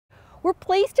We're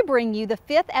pleased to bring you the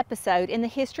 5th episode in the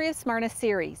History of Smyrna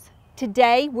series.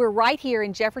 Today, we're right here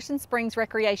in Jefferson Springs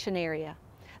Recreation Area.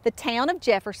 The town of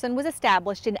Jefferson was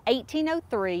established in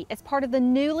 1803 as part of the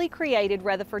newly created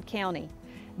Rutherford County.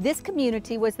 This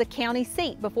community was the county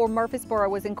seat before Murfreesboro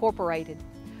was incorporated.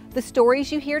 The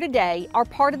stories you hear today are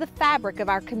part of the fabric of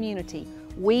our community,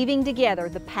 weaving together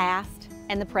the past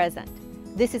and the present.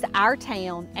 This is our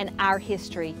town and our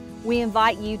history. We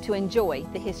invite you to enjoy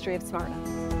the history of Smyrna.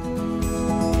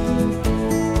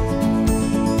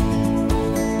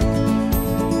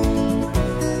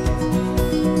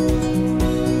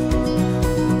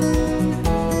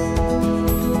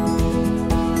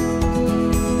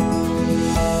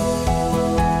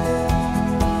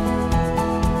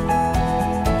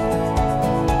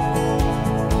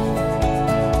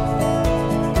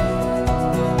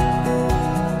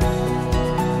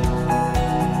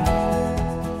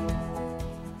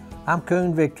 I'm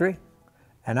Coon Victory,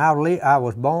 and I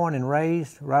was born and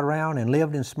raised right around and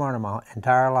lived in Smyrna my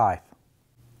entire life.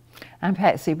 I'm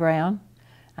Patsy Brown.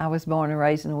 I was born and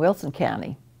raised in Wilson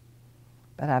County,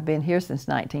 but I've been here since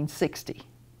 1960.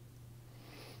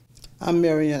 I'm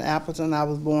Marion Appleton. I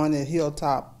was born in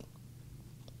Hilltop.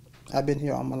 I've been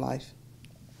here all my life.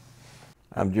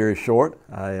 I'm Jerry Short.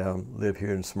 I live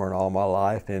here in Smyrna all my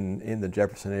life and in the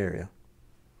Jefferson area.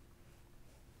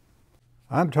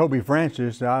 I'm Toby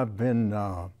Francis. I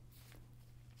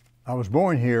was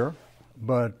born here,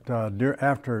 but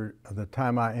after the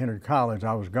time I entered college,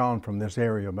 I was gone from this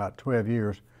area about 12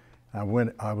 years. I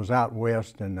was out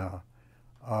west and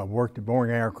worked at Boeing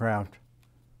Aircraft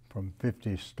from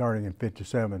starting in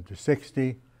 57 to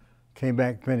 60. Came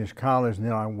back, finished college, and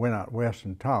then I went out west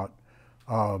and taught.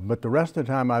 But the rest of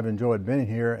the time I've enjoyed being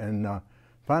here, and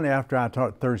finally after I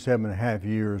taught 37 and a half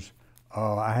years,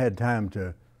 I had time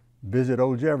to visit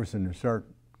old Jefferson and start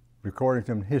recording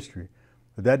some history.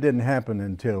 But that didn't happen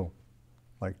until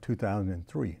like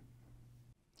 2003.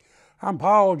 I'm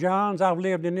Paul Johns. I've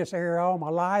lived in this area all my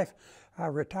life. I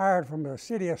retired from the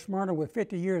city of Smyrna with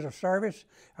 50 years of service.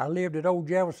 I lived at old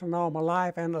Jefferson all my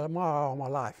life and Lamar all my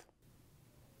life.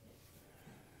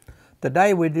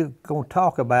 Today we're going to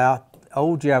talk about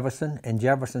old Jefferson and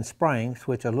Jefferson Springs,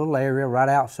 which is a little area right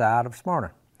outside of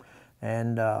Smyrna.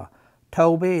 And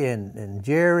Toby and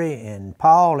Jerry and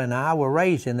Paul and I were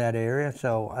raised in that area,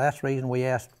 so that's the reason we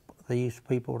asked these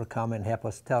people to come and help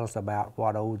us tell us about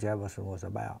what old Jefferson was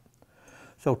about.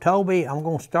 So Toby, I'm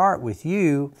going to start with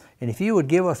you, and if you would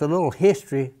give us a little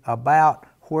history about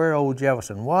where old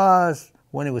Jefferson was,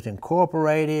 when it was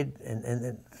incorporated,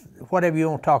 and whatever you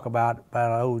want to talk about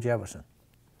old Jefferson.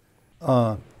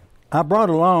 I brought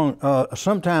along,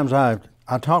 sometimes I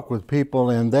talk with people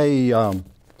and they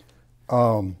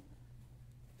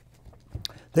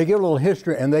give a little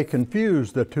history and they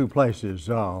confuse the two places,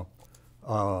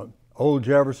 Old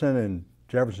Jefferson and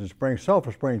Jefferson Springs,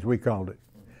 Sulphur Springs we called it.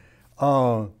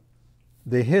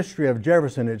 The history of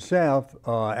Jefferson itself,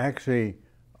 actually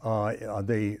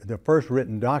the first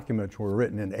written documents were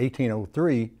written in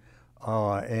 1803,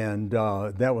 and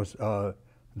that was,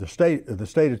 the state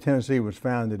of Tennessee was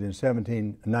founded in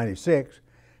 1796,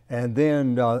 and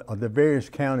then the various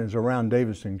counties around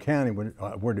Davidson County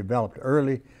were developed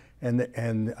early. And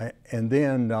then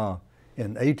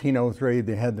in 1803,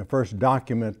 they had the first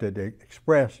document that they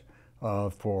expressed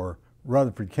for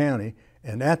Rutherford County.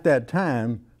 And at that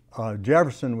time,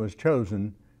 Jefferson was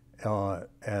chosen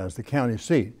as the county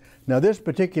seat. Now this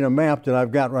particular map that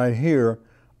I've got right here,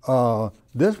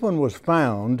 this one was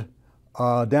found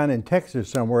down in Texas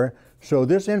somewhere. So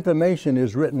this information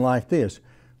is written like this.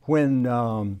 When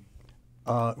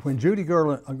Judy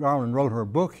Garland wrote her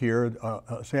book here,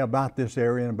 say about this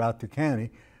area and about the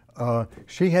county,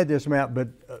 she had this map,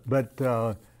 but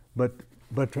to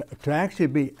actually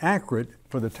be accurate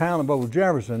for the town of Old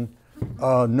Jefferson,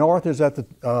 north is at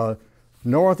the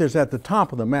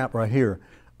top of the map right here.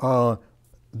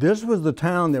 This was the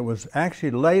town that was actually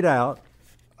laid out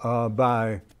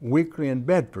by Weekly and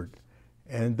Bedford,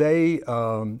 and they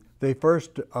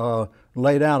first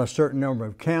laid out a certain number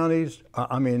of counties,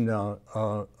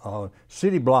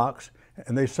 city blocks,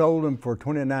 and they sold them for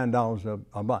 $29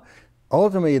 a block.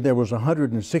 Ultimately, there was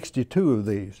 162 of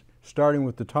these, starting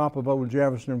with the top of Old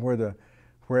Jefferson, where the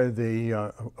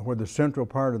central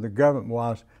part of the government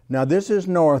was. Now, this is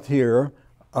north here.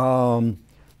 None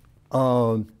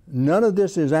of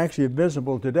this is actually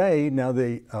visible today. Now,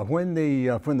 when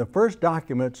the first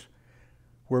documents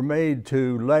were made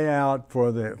to lay out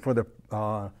for the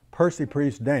Percy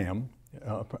Priest Dam,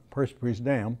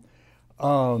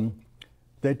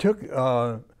 they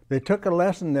took a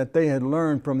lesson that they had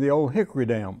learned from the old Hickory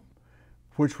Dam,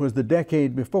 which was the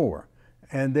decade before,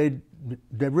 and they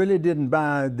they really didn't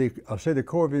buy the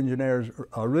Corps of Engineers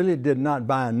really did not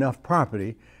buy enough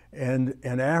property, and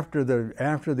after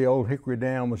the old Hickory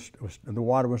Dam the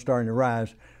water was starting to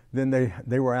rise, then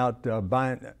they were out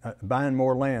buying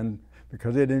more land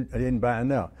because they didn't buy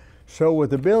enough. So with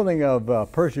the building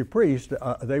of Percy Priest,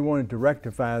 they wanted to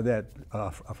rectify that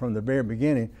from the very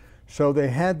beginning. So they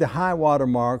had the high water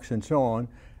marks and so on,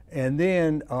 and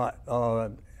then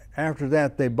after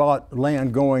that they bought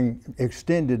land going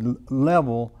extended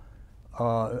level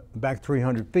back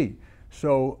 300 feet.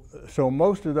 So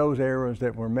most of those errors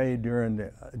that were made during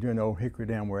the old Hickory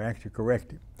Dam were actually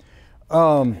corrected.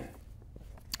 So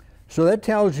that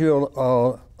tells you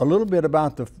a little bit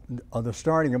about the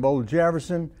starting of Old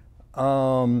Jefferson.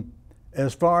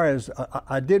 As far as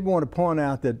I did want to point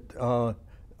out that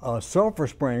Sulphur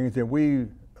Springs, that we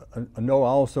know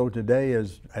also today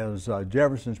as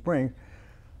Jefferson Springs,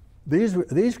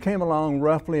 these came along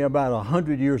roughly about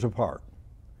 100 years apart.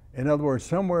 In other words,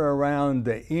 somewhere around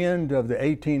the end of the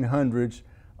 1800s,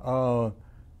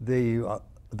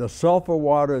 the sulfur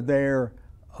water there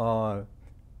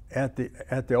at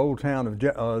the old town of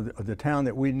the town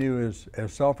that we knew as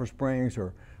Sulphur Springs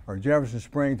or Jefferson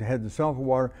Springs, that had the sulfur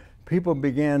water, people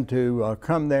began to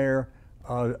come there,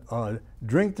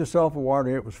 drink the sulfur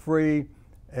water. It was free,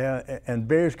 and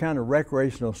various kind of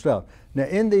recreational stuff. Now,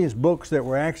 in these books that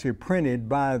were actually printed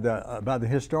by the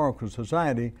Historical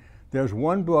Society, there's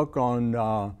one book on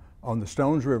the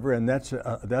Stones River, and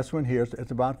that's one here.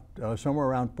 It's about somewhere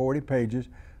around 40 pages.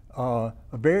 A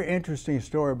very interesting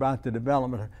story about the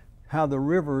development, how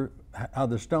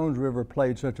the Stones River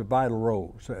played such a vital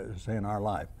role, say, in our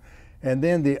life. And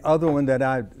then the other one that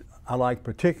I like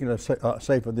particularly,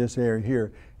 say for this area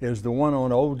here, is the one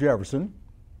on Old Jefferson,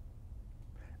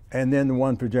 and then the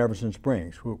one for Jefferson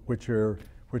Springs, which are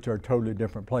totally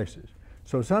different places.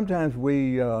 So sometimes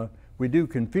we do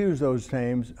confuse those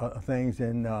things,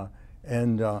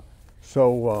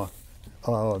 so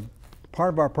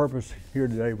part of our purpose here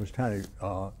today was trying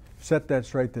to set that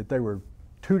straight, that they were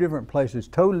two different places,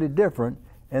 totally different,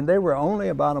 and they were only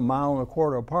about 1.25 miles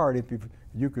apart if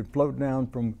you could float down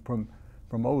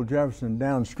from Old Jefferson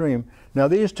downstream. Now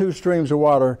these two streams of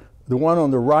water, the one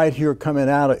on the right here coming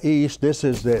out of east, this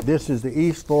is the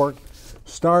East Fork,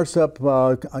 starts up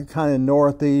kind of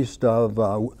northeast of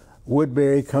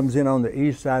Woodbury, comes in on the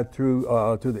east side through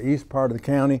to the east part of the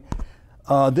county.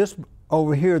 This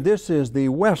over here, this is the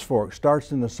West Fork,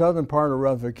 starts in the southern part of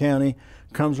Rutherford County,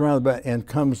 comes around the back and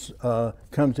comes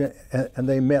in, and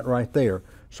they met right there.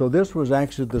 So this was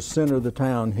actually the center of the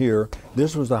town here.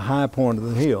 This was the high point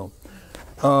of the hill.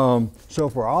 So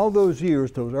for all those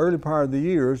years, those early part of the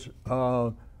years,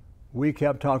 we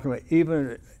kept talking about,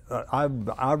 even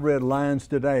I've read lines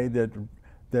today that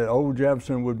Old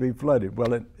Jefferson would be flooded.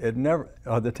 Well, it never,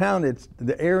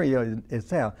 the area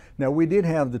itself. Now we did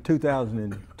have the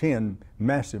 2010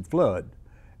 massive flood,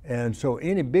 and so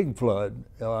any big flood,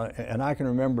 and I can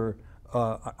remember,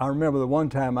 I remember the one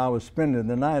time I was spending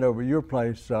the night over your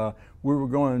place. We were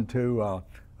going to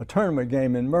a tournament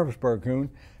game in Murfreesboro, Coon.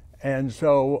 And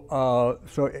so,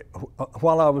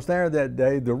 while I was there that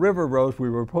day, the river rose. We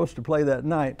were supposed to play that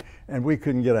night, and we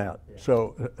couldn't get out. Yeah.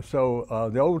 So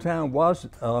the old town was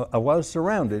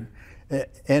surrounded,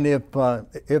 and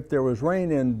if there was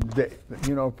rain in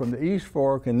from the East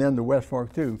Fork and then the West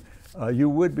Fork too, you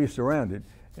would be surrounded.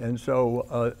 And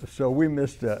so we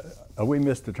missed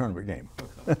the tournament game.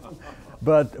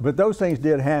 But those things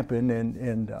did happen,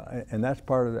 and that's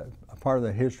part of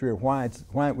the history of why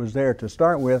it was there to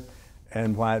start with,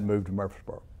 and why it moved to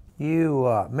Murfreesboro.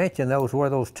 You mentioned where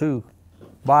those two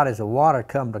bodies of water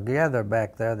come together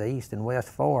back there, the East and West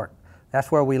Fork. That's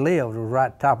where we lived, was right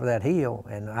at the top of that hill,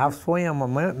 and I've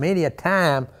swam many a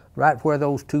time right where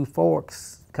those two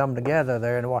forks come together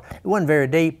there in the water. It wasn't very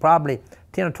deep, probably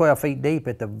 10 or 12 feet deep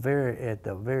at the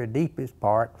very deepest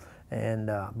part,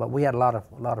 and but we had a lot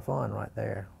of fun right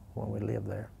there when we lived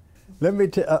there. Let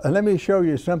me show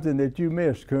you something that you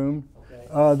missed, Coon.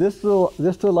 Okay. This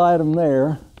little item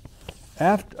there.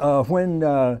 After when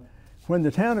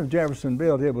the town of Jefferson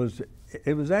built, it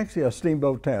was actually a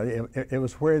steamboat town. It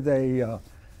was where they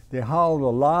hauled a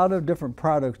lot of different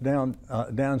products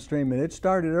downstream, and it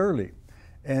started early.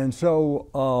 And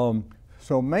so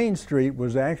Main Street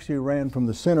was actually ran from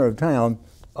the center of town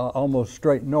almost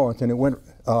straight north, and it went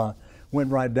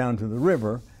right down to the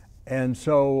river. And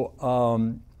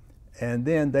so and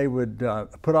then they would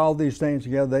put all these things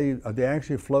together. They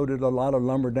actually floated a lot of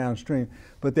lumber downstream.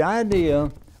 But the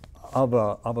idea of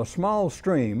a small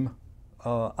stream,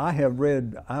 I've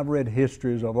read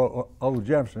histories of Old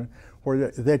Jefferson where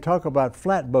they talk about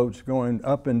flatboats going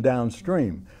up and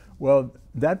downstream. Well,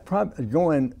 that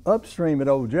going upstream at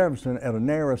Old Jefferson at a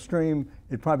narrow stream,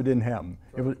 it probably didn't happen.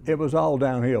 It was all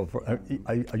downhill.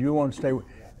 You want to stay,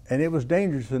 and it was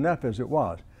dangerous enough as it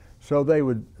was. So they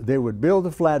would build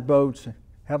the flatboats,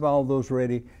 have all those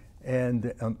ready,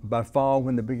 and by fall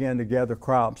when they began to gather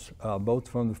crops, both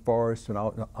from the forest and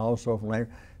also from land,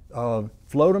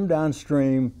 float them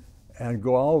downstream and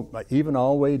go even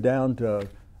all the way down to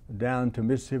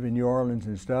Mississippi, New Orleans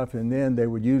and stuff, and then they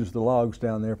would use the logs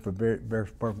down there for various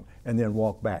purposes, and then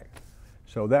walk back.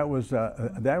 So that was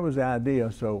the idea.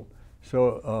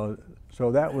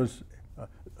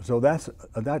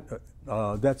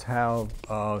 That's how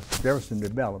Jefferson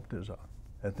developed.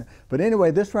 But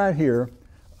anyway, this right here,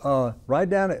 right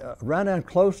down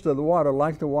close to the water,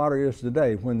 like the water is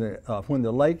today, when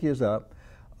the lake is up,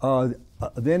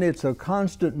 then it's a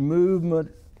constant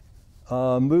movement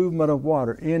of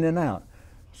water in and out.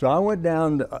 So I went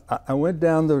down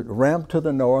the ramp to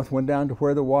the north, went down to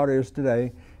where the water is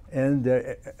today, and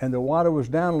the water was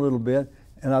down a little bit.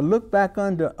 And I looked back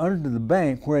under the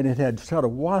bank where it had sort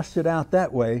of washed it out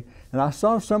that way, and I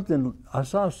saw something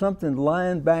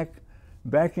lying back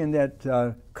in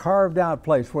that carved out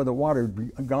place where the water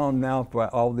had gone now for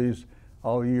all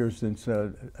years since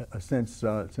the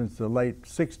late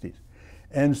 '60s.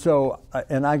 And so,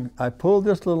 I pulled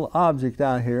this little object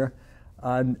out here.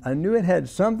 I knew it had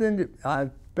something, I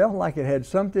felt like it had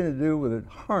something to do with a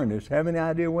harness. Have any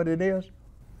idea what it is?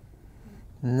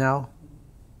 No.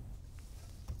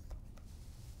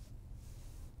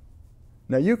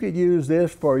 Now you could use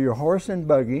this for your horse and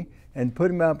buggy and put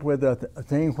them up with a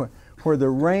thing where the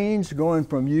reins going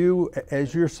from you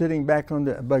as you're sitting back on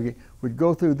the buggy would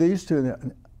go through these two.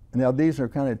 Now these are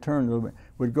kind of turned a little bit,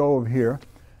 would go over here.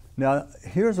 Now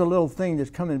here's a little thing that's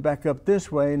coming back up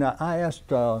this way. Now I asked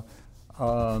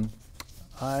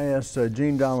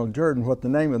Gene Donald Jordan what the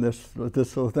name of this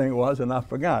little thing was, and I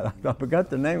forgot. I forgot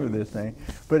the name of this thing.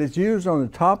 But it's used on the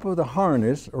top of the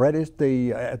harness, right at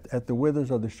the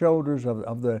withers of the shoulders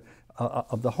of the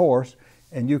horse,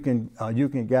 and you can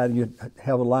guide. You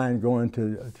have a line going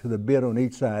to the bit on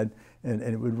each side, and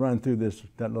it would run through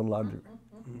that little object.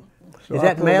 So is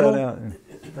that metal?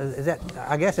 Is that?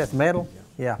 I guess that's metal.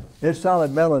 Yeah. It's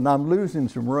solid metal, and I'm losing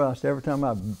some rust every time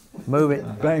I move it.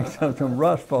 Bang, some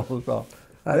rust falls off.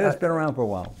 It's been around for a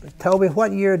while. Toby,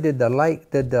 what year did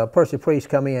the Percy Priest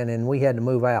come in and we had to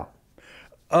move out?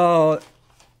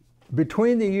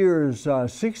 Between the years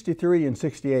 63 and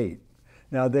 68.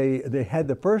 Now they had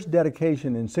the first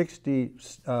dedication in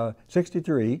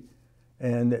 63,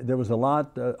 and there was a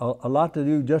lot to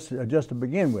do just to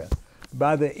begin with.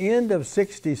 By the end of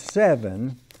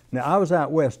 67, now I was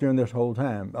out west during this whole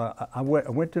time. I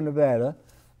went to Nevada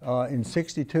in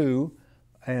 62.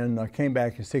 And I came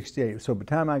back in 68. So by the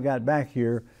time I got back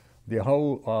here, the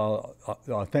whole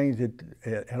things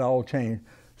had all changed.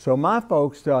 So my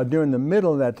folks, during the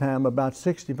middle of that time, about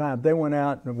 65, they went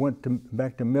out and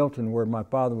back to Milton, where my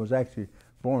father was actually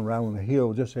born, right on the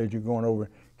hill, just as you're going over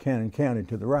Cannon County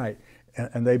to the right.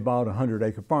 And they bought a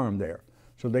 100-acre farm there.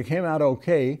 So they came out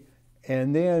okay.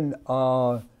 And then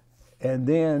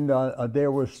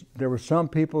there were some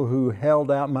people who held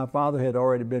out. My father had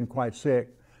already been quite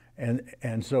sick.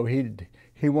 And so he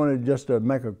wanted just to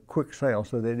make a quick sale,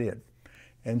 so they did.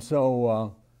 And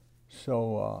so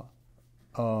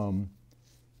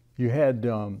you had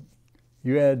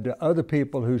other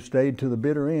people who stayed to the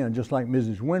bitter end, just like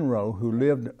Mrs. Winrow, who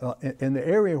lived in the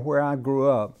area where I grew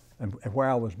up and where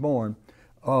I was born.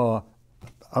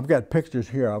 I've got pictures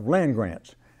here of land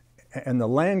grants, and the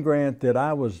land grant that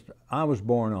I was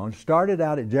born on started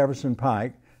out at Jefferson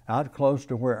Pike, out close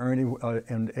to where Ernie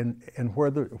and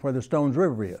where the Stones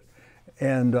River is.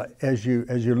 And as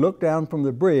you look down from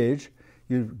the bridge,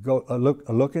 you go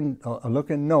looking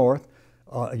north.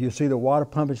 You see the water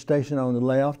pumping station on the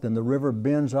left, and the river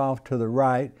bends off to the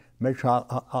right. Make sure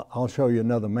I'll show you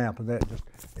another map of that.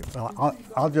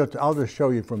 I'll just show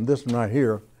you from this one right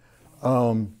here.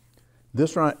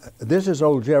 This is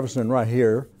Old Jefferson right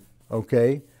here.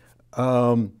 Okay,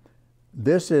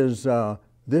 this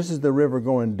is the river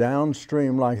going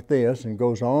downstream like this and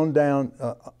goes on down,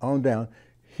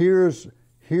 Here's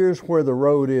where the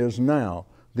road is now.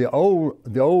 The old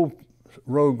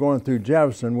road going through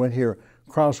Jefferson went here,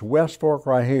 crossed West Fork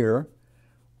right here,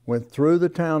 went through the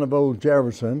town of Old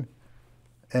Jefferson,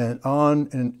 and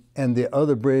on and the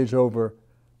other bridge over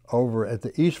at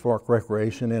the East Fork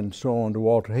Recreation, and so on to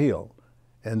Walter Hill.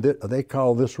 And they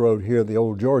call this road here the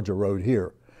Old Georgia Road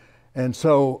here. And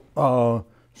so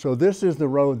this is the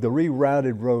road, the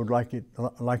rerouted road like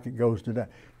it goes today.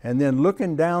 And then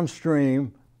looking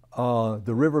downstream, the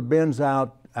river bends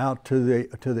out to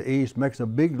the east, makes a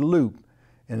big loop,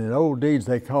 and in old deeds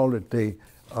they called it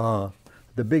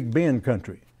the Big Bend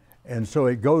country. And so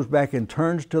it goes back and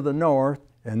turns to the north,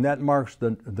 and that marks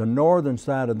the northern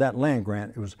side of that land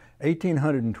grant. It was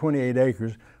 1,828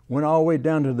 acres, went all the way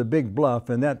down to the Big Bluff,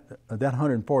 and that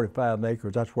 145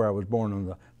 acres, that's where I was born, on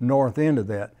the north end of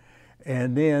that.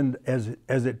 And then as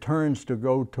it turns to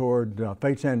go toward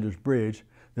Fate Sanders Bridge,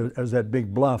 there's that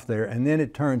big bluff there, and then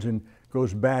it turns and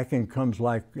goes back and comes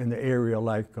like in the area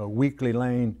like Weekly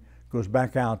Lane, goes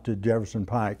back out to Jefferson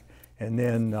Pike, and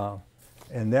then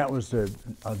and that was the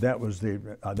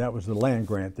land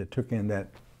grant that took in that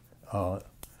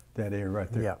area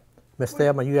right there. Yeah, Miss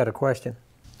Thelma, you got a question?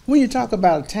 When you talk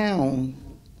about a town,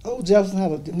 Old Jefferson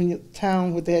had a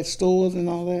town with had stores and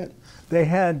all that. They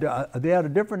had a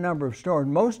different number of stores.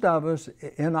 Most of us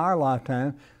in our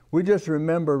lifetime, we just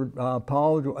remember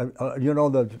Paul. You know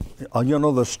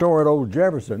the store at Old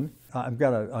Jefferson. I've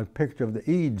got a picture of the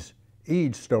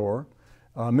Eads store.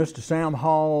 Mr. Sam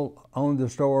Hall owned the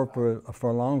store for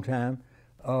a long time,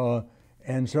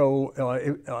 and so.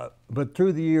 But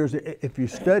through the years, if you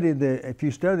study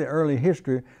the early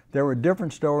history, there were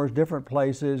different stores, different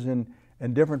places, and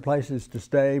different places to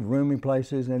stay, rooming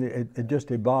places, and it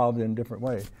just evolved in different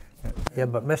ways. Yeah,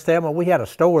 but Miss Thelma, we had a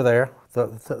store there the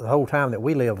whole time that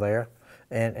we lived there,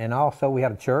 and also we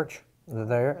had a church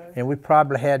there, and we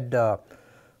probably had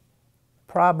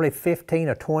probably 15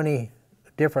 or 20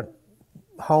 different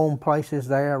home places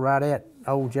there right at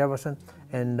Old Jefferson.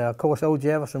 And of course, Old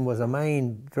Jefferson was the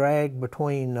main drag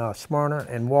between Smyrna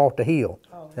and Walter Hill.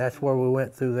 That's where we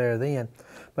went through there then.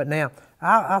 But now,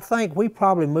 I think we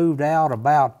probably moved out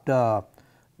about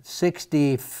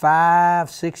 65,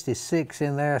 66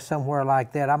 in there, somewhere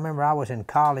like that. I remember I was in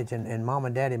college and Mom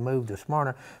and Daddy moved to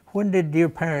Smyrna. When did your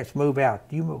parents move out?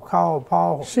 Do you recall,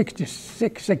 Paul?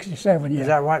 66, 67, yeah. Is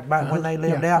that right, about when they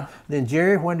lived out? Then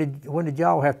Jerry, when did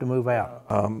y'all have to move out?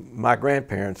 My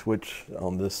grandparents, which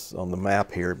on the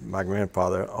map here, my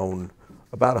grandfather owned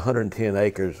about 110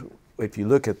 acres. If you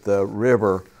look at the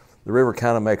river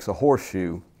kind of makes a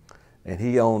horseshoe, and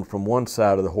he owned from one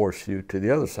side of the horseshoe to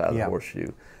the other side of the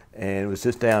horseshoe. And it was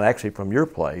just down actually from your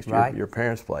place, your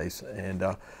parents' place. And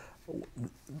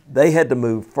they had to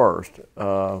move first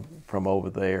from over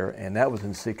there, and that was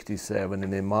in '67.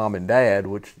 And then Mom and Dad,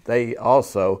 which they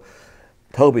also,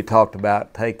 Toby talked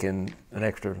about taking an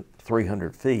extra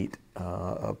 300 feet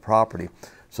of property.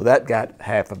 So that got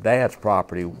half of Dad's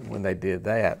property when they did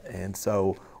that. And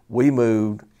so we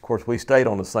moved. Of course, we stayed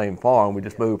on the same farm. We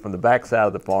just moved from the back side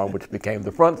of the farm, which became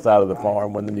the front side of the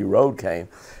farm when the new road came.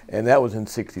 And that was in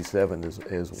 '67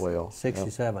 as well.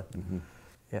 67. Mm-hmm.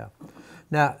 Yeah.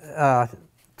 Now,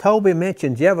 Toby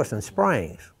mentioned Jefferson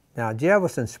Springs. Now,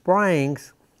 Jefferson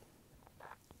Springs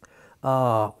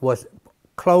was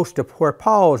close to where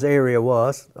Paul's area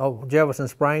was, Jefferson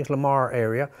Springs, Lamar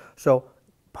area. So,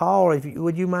 Paul,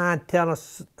 would you mind telling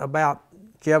us about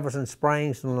Jefferson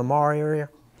Springs and Lamar area?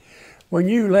 When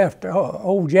you left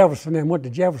Old Jefferson and went to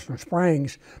Jefferson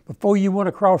Springs, before you went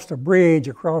across the bridge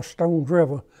across Stones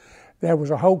River, there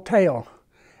was a hotel,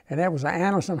 and that was the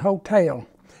Anderson Hotel,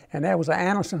 and that was the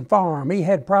Anderson farm. He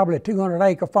had probably a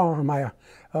 200-acre farm there.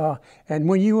 And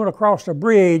when you went across the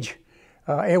bridge,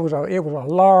 it was a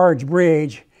large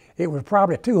bridge. It was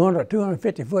probably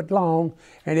 250 foot long,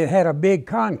 and it had a big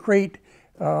concrete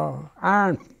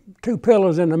iron, 2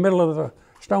 pillars in the middle of the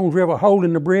Stones River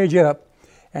holding the bridge up.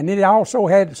 And it also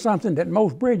had something that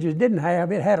most bridges didn't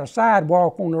have. It had a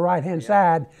sidewalk on the right-hand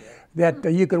side that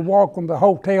you could walk from the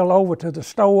hotel over to the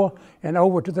store and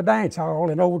over to the dance hall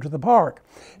and over to the park.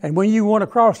 And when you went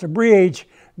across the bridge,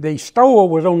 the store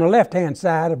was on the left-hand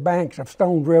side of banks of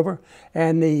Stones River,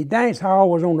 and the dance hall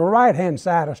was on the right-hand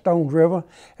side of Stones River,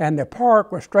 and the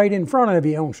park was straight in front of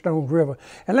you on Stones River.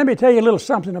 And let me tell you a little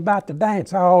something about the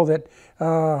dance hall that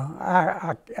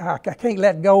I can't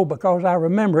let go because I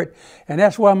remember it, and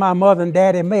that's where my mother and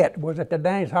daddy met, was at the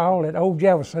dance hall at Old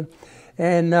Jefferson.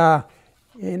 And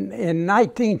in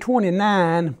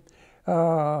 1929,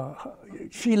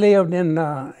 she lived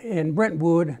in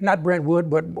Brentwood, not Brentwood,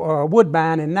 but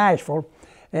Woodbine in Nashville,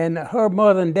 and her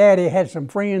mother and daddy had some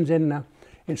friends in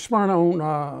Smyrna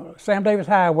on Sam Davis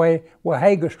Highway, where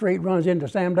Hager Street runs into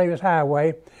Sam Davis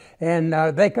Highway, and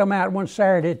they come out one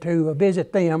Saturday to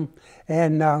visit them,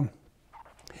 and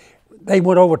they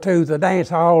went over to the dance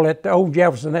hall at Old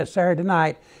Jefferson that Saturday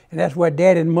night, and that's where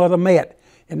Daddy and Mother met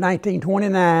in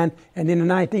 1929, and then in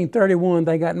 1931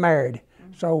 they got married.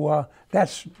 So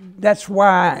that's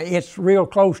why it's real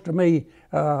close to me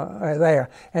there.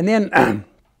 And then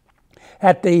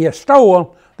at the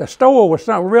store was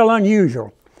something real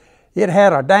unusual. It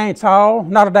had a dance hall,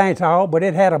 not a dance hall, but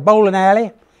it had a bowling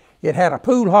alley, it had a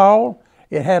pool hall,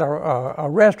 It had a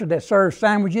restaurant that served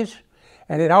sandwiches,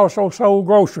 and it also sold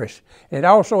groceries. It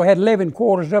also had living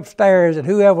quarters upstairs that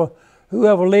whoever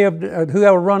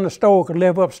run the store could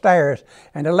live upstairs.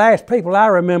 And the last people I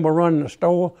remember running the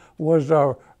store was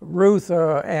Ruth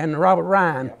and Robert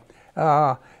Ryan.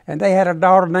 And they had a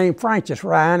daughter named Frances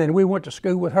Ryan, and we went to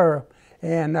school with her.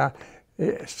 And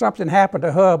something happened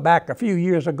to her back a few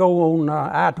years ago on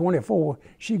I-24.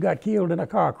 She got killed in a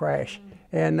car crash.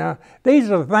 And these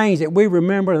are the things that we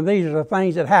remember, and these are the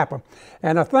things that happened.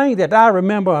 And the thing that I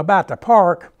remember about the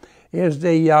park is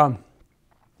the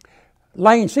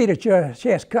Lane Cedar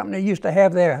Chess Company used to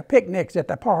have their picnics at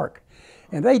the park.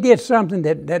 And they did something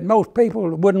that most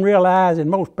people wouldn't realize and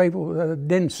most people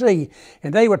didn't see.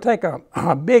 And they would take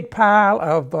a big pile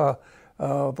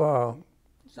of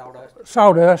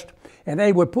sawdust, and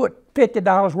they would put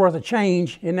 $50 worth of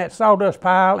change in that sawdust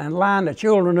pile and line the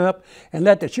children up and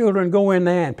let the children go in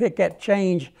there and pick that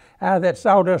change out of that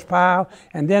sawdust pile,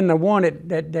 and then the one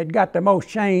that got the most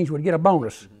change would get a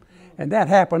bonus. And that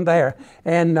happened there.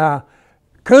 And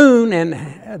Coon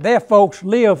and their folks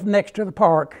lived next to the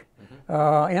park in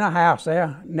a house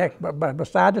there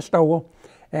beside the store,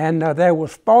 and there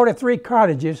was 43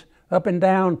 cottages up and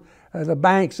down the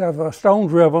banks of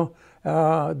Stones River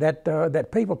that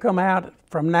people come out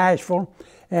from Nashville,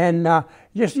 and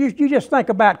you just think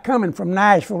about coming from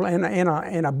Nashville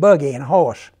in a buggy and a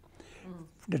horse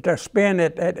to spend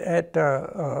at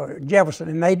Jefferson,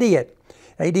 and they did.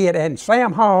 And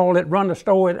Sam Hall, that run the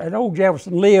store at Old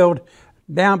Jefferson, lived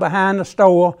down behind the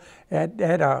store. The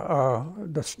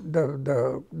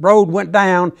road went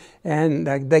down, and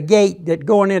the gate that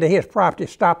going into his property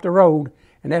stopped the road,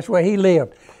 and that's where he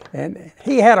lived. And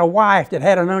he had a wife that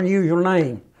had an unusual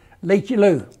name, Leechy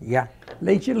Lou. Yeah.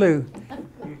 Leechy Lou.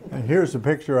 And here's a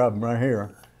picture of them right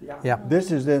here. Yeah.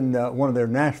 This is in one of their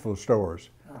Nashville stores.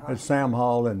 It's Sam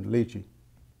Hall and Leechy.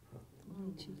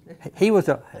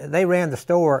 They ran the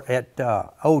store at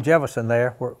Old Jefferson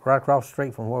there, right across the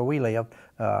street from where we lived.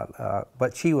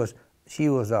 But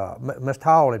Miss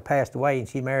Hall had passed away, and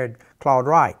she married Claude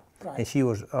Wright, and she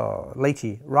was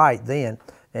Leechy Wright then.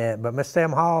 But Miss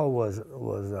Sam Hall was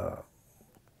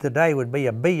today would be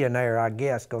a billionaire, I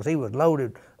guess, because he was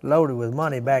loaded with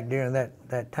money back during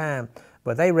that time.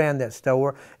 But they ran that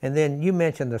store. And then you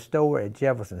mentioned the store at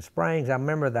Jefferson Springs. I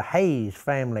remember the Hayes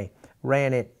family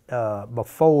ran it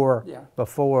before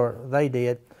they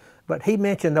did. But he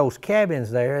mentioned those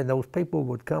cabins there, and those people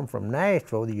would come from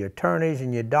Nashville. Your attorneys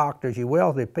and your doctors, your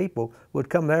wealthy people would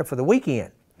come there for the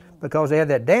weekend because they had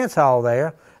that dance hall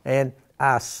there. And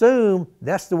I assume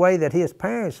that's the way that his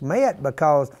parents met,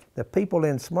 because the people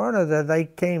in Smyrna that they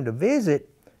came to visit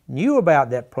knew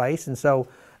about that place. And so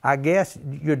I guess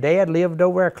your dad lived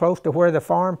over there close to where the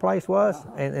farm place was,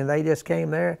 and they just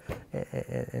came there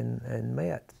and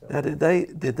met. Now, did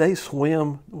they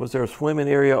swim? Was there a swimming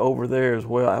area over there as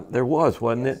well? There was,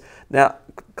 wasn't it? Now,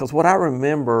 because what I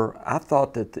remember, I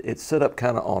thought that it set up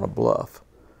kind of on a bluff.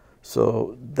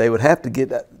 So they would have to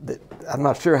get, I'm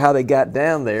not sure how they got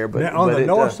down there. But now, on the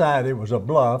north side, it was a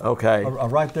bluff. Okay.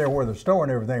 Right there where the store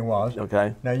and everything was.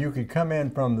 Okay. Now you could come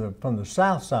in from the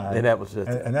south side. And that was it.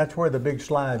 And that's where the big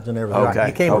slides and everything. Okay.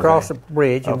 You came across the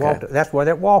bridge and walked. That's where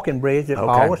that walking bridge that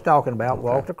Paul was talking about.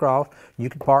 Walked across. You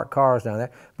could park cars down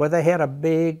there. But they had a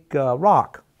big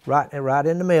rock right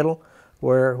in the middle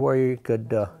where you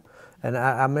could. And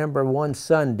I remember one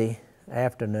Sunday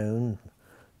afternoon,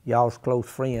 y'all's close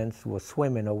friends was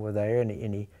swimming over there, and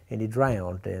he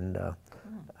drowned, and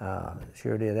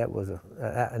sure did. That was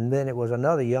and then it was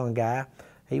another young guy.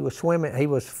 He was swimming. He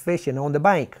was fishing on the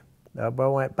bank,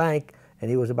 bank,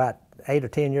 and he was about 8 or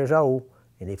 10 years old,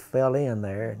 and he fell in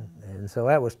there, and so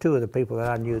that was two of the people that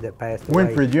I knew that passed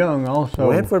away. Winfred Young also.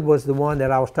 Winfred was the one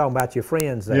that I was talking about. Your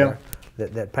friends there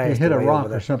that passed away. He hit a rock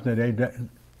over or something.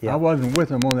 I wasn't with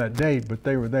them on that date, but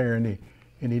they were there, and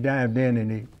he dived in,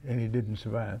 and he didn't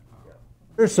survive.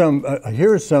 Here's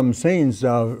some scenes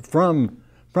from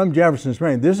Jefferson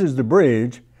Springs. This is the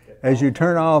bridge. As you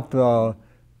turn off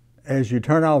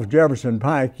Jefferson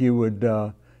Pike, you would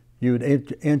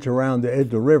inch around the edge of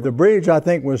the river. The bridge, I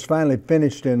think, was finally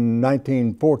finished in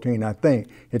 1914. I think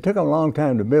it took a long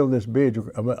time to build this bridge,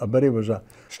 but it was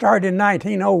started in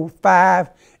 1905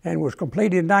 and was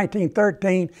completed in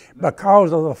 1913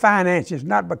 because of the finances,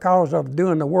 not because of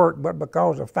doing the work, but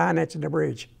because of financing the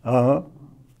bridge.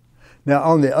 Now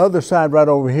on the other side, right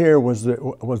over here, was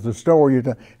the store,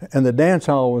 and the dance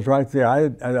hall was right there.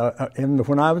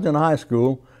 When I was in high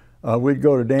school, we'd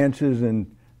go to dances and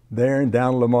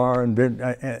down Lamar and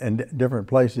different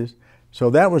places. So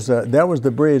that was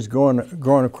the bridge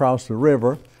going across the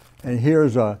river. And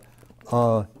here's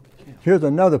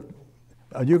another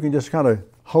you can just kind of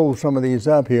hold some of these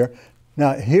up here.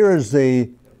 Now here's the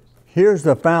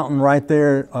fountain right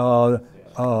there.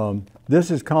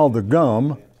 This is called the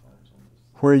gum,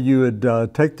 where you would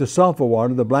take the sulfur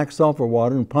water, the black sulfur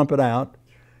water, and pump it out.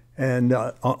 And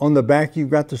on the back you've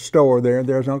got the store there.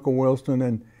 There's Uncle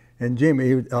Wilson and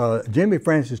Jimmy. Jimmy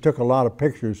Francis took a lot of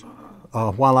pictures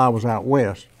while I was out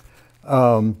west.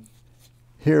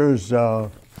 Here's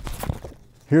some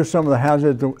of the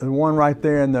houses. The one right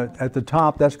there at the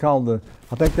top, that's called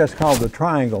I think that's called the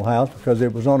Triangle House because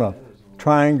it was on a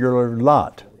triangular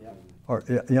lot, or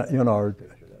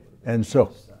and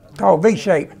so. Called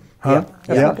V-shape. Huh?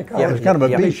 Yeah, it's kind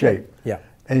of a V shape. Yeah.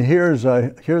 And here's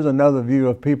another view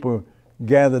of people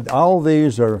gathered. All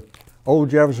these are old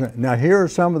Jefferson. Now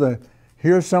here's some of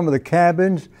the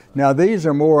cabins. Now these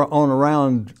are more on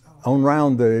around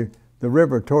the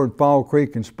river toward Fall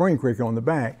Creek and Spring Creek on the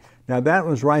back. Now that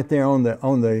was right there on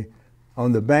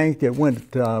the bank that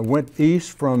went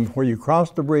east from where you cross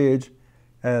the bridge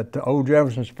at Old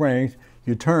Jefferson Springs.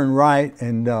 You turn right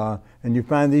and you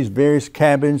find these various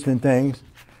cabins and things.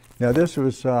 Now this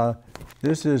is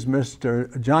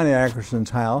Mr. Johnny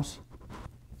Ackerson's house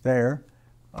there.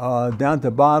 Down at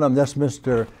the bottom, that's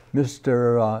Mr.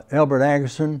 Elbert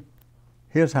Ackerson,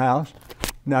 his house.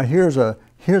 Now here's a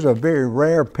very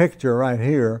rare picture right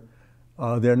here.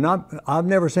 I've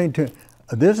never seen two.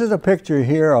 This is a picture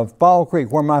here of Fall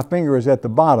Creek where my finger is at the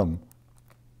bottom.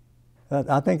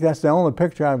 I think that's the only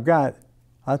picture I've got.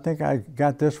 I think I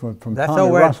got this one from That's Tommy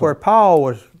over Russell. where Paul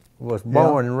was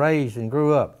born and raised and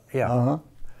grew up. Yeah.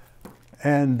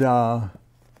 And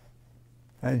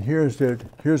here's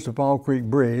the Fall Creek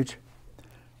Bridge.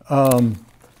 So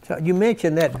you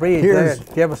mentioned that bridge there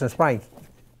at Jefferson Springs.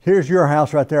 Here's your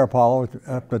house right there, Paul,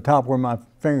 at the top where my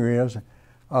finger is.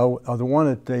 The one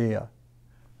at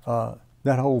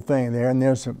that whole thing there, and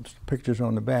there's some pictures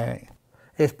on the back.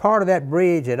 Is part of that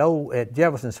bridge at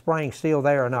Jefferson Springs still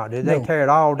there or not? Did they tear it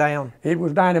all down? It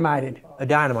was dynamited.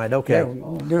 Dynamite, okay.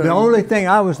 The only thing,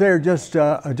 I was there just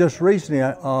recently.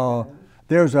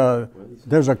 There's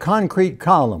a concrete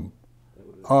column.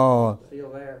 Still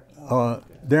there.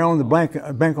 There on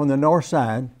the bank on the north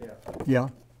side. Yeah.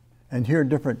 And here are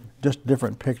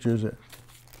different pictures.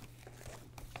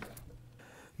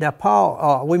 Now,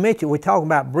 Paul, we talking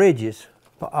about bridges.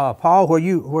 Paul, where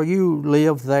you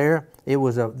lived there, it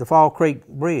was the Fall Creek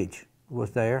Bridge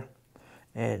was there,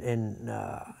 and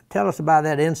tell us about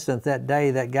that incident that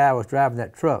day that guy was driving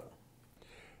that truck.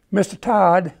 Mr.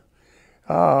 Todd,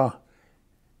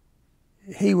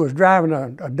 he was driving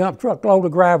a dump truck load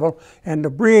of gravel, and the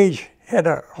bridge had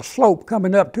a slope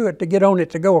coming up to it to get on it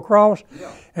to go across.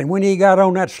 Yeah. And when he got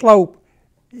on that slope,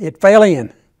 it fell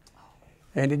in,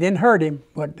 and it didn't hurt him.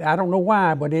 But I don't know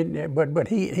why. But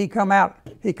he come out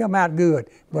good.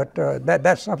 But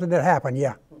that's something that happened.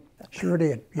 Yeah, sure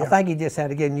did. Yeah. I think he just had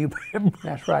to get new.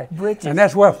 That's right. Bridges. And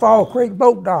that's where Fall Creek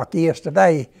Boat Dock is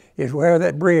today. Is where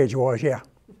that bridge was. Yeah.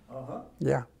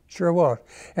 Yeah, sure was.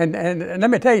 And let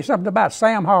me tell you something about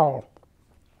Sam Hall.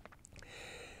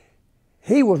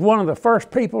 He was one of the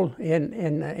first people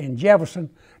in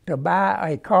Jefferson to buy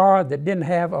a car that didn't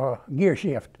have a gear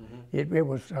shift. It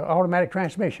was automatic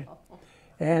transmission.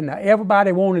 And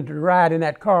everybody wanted to ride in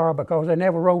that car because they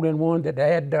never rode in one that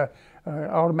had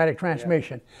automatic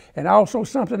transmission. Yeah. And also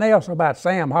something else about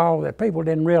Sam Hall that people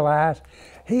didn't realize,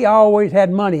 he always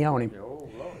had money on him.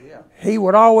 He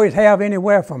would always have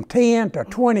anywhere from 10 to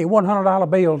 20 $100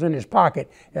 bills in his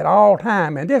pocket at all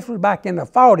time. And this was back in the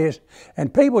 40s,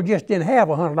 and people just didn't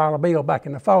have a $100 bill back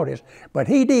in the 40s. But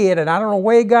he did, and I don't know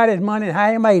where he got his money and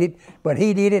how he made it, but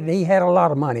he did it, and he had a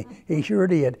lot of money. He sure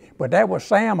did. But that was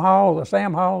Sam Hall, the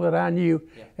Sam Hall that I knew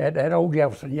at Old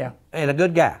Jefferson, yeah. And a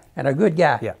good guy. And a good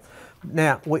guy. Yeah.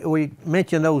 Now, we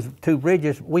mentioned those two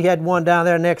bridges. We had one down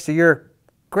there next to your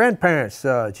grandparents,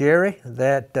 Jerry,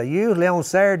 that usually on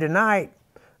Saturday night,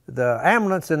 the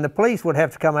ambulance and the police would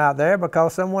have to come out there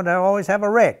because someone would always have a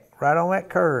wreck right on that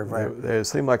curve. Right? It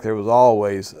seemed like there was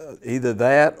always either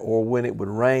that or when it would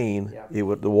rain, the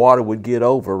water would get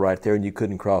over right there and you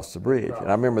couldn't cross the bridge. And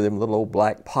I remember them little old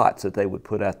black pots that they would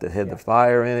put out that had the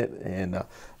fire in it, and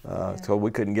so we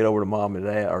couldn't get over to Mom and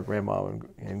Dad, or Grandma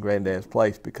and Granddad's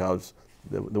place because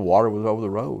the water was over the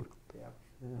road.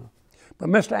 Yeah. But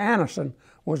Mr. Anderson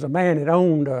was a man that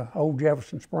owned Old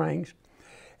Jefferson Springs,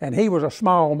 and he was a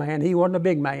small man. He wasn't a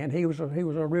big man. He was a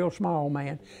real small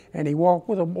man, and he walked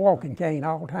with a walking cane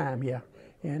all the time. Yeah,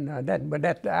 and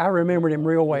I remembered him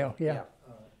real well. Yeah.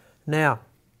 Now,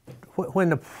 when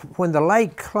the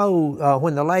lake closed,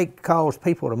 when the lake caused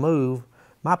people to move,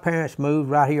 my parents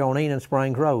moved right here on Enon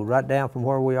Springs Road, right down from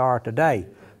where we are today.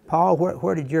 Paul,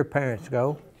 where did your parents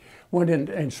go? Went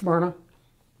in Smyrna.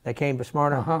 They came to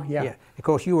Smyrna? Yeah. Of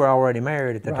course, you were already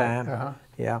married at the Right, time.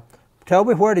 Yeah.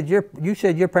 Toby, where did you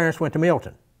said your parents went to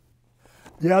Milton?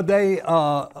 Yeah, they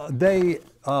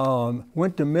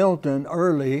went to Milton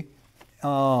early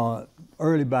by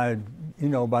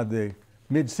the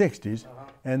mid-60s,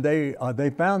 and they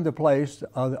found the place.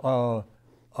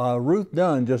 Ruth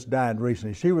Dunn just died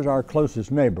recently. She was our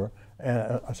closest neighbor.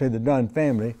 I say the Dunn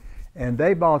family, and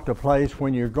they bought the place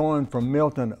when you're going from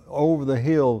Milton over the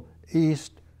hill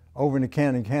east over into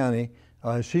Cannon County.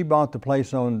 She bought the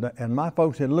place and my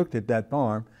folks had looked at that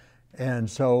farm, and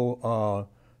so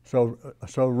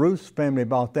Ruth's family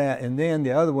bought that, and then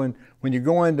the other one, when you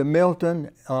go into Milton,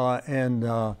 and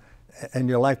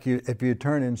if you're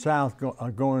turning south,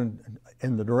 going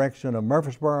in the direction of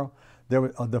Murfreesboro, there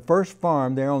was the first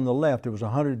farm there on the left. It was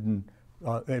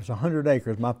 100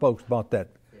 acres. My folks bought that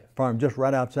farm just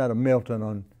right outside of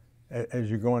Milton as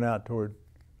you're going out toward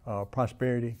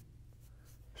Prosperity.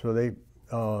 So they.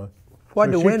 What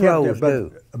do Winrows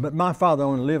do? But my father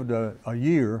only lived a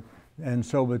year, and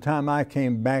so by the time I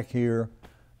came back here,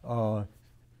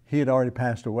 he had already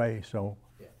passed away. So,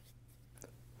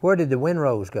 where did the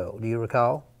Winrows go? Do you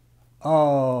recall?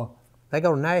 They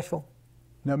go to Nashville.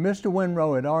 Now, Mr.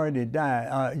 Winrow had already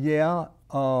died.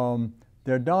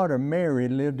 Their daughter Mary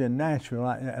lived in Nashville,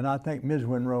 and I think Ms.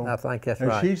 Winrow. I think that's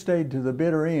right. She stayed to the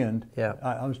bitter end. Yeah.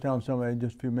 I was telling somebody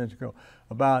just a few minutes ago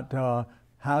about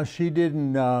how she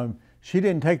didn't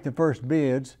take the first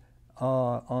bids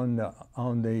on the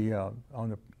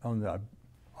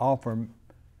offer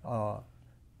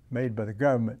made by the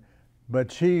government,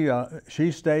 but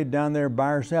she stayed down there by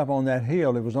herself on that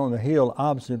hill. It was on the hill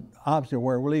opposite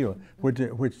where we live,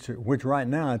 which right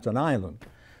now it's an island.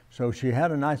 So she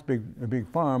had a nice big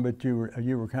farm, but you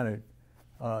were kind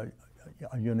of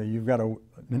you've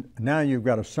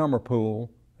got a summer pool,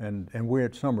 and we're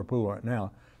at summer pool right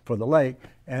now for the lake,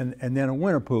 and then a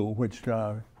winter pool, which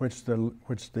the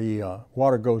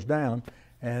water goes down,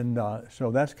 and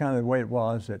so that's kind of the way it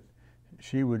was, that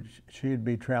she'd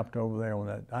be trapped over there on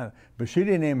that island. But she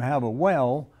didn't even have a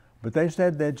well, but they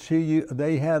said that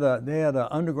they had an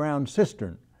underground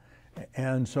cistern,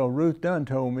 and so Ruth Dunn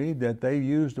told me that they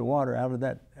used the water out of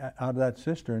that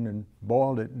cistern and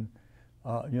boiled it, and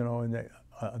and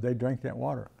they drank that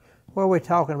water. Where we're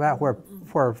talking about where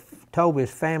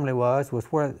Toby's family was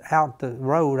where out the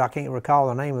road. I can't recall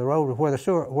the name of the road.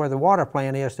 Where the water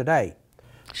plant is today.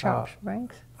 Sharp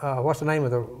Springs. What's the name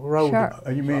of the road?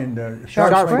 You mean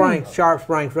Sharp Springs? Sharp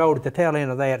Springs Road. At the tail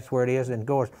end of that is where it is. And of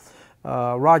course,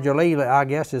 Roger Lee, I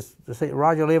guess,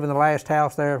 Roger lived in the last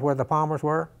house there where the Palmers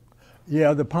were.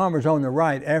 Yeah, the Palmer's on the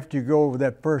right. After you go over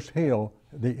that first hill,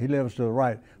 he lives to the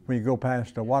right. When you go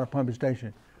past the water pumping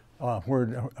station,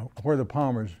 where the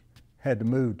Palmers had to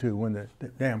move to when the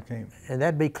dam came. And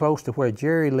that'd be close to where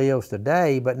Jerry lives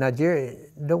today. But now, Jerry,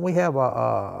 don't we have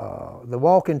the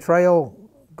walking trail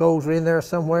goes in there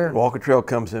somewhere? The walking trail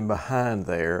comes in behind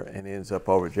there and ends up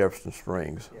over at Jefferson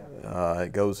Springs.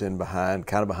 It goes in kind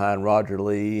of behind Roger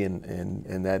Lee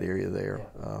and that area there.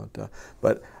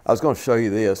 But I was going to show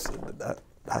you this.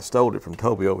 I stole it from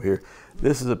Toby over here.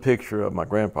 This is a picture of my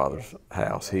grandfather's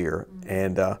house here,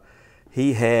 and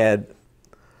he had,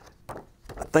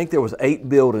 I think there was 8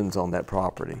 buildings on that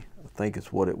property. I think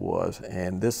it's what it was.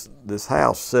 And this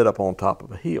house set up on top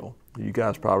of a hill. You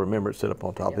guys probably remember it set up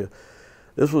on top of a hill.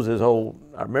 This was his old,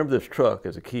 I remember this truck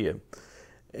as a kid,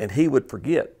 and he would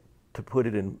forget to put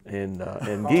it in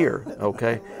gear,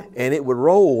 okay? And it would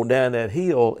roll down that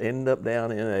hill, end up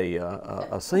down in a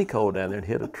sinkhole down there and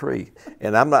hit a tree.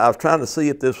 And I was trying to see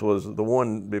if this was the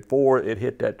one before it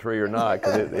hit that tree or not,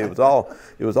 because it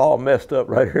was all messed up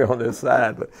right here on this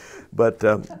side. But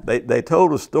they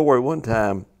told a story one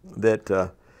time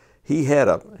that he had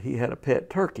a pet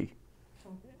turkey,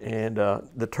 and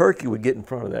the turkey would get in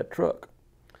front of that truck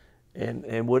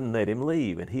and wouldn't let him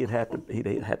leave, and he'd have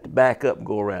to back up and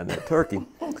go around that turkey.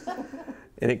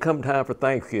 And it come time for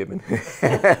Thanksgiving,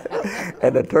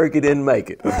 and the turkey didn't make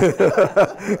it.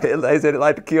 They said he'd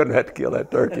like to kill him, had to kill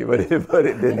that turkey, but it didn't make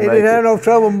it. He didn't have no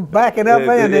trouble backing up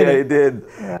in, did he? Yeah, he did.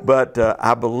 Yeah. But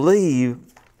I believe,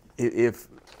 if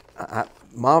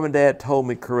Mom and Dad told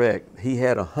me correct, he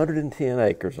had 110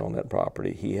 acres on that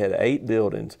property. He had 8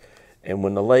 buildings, and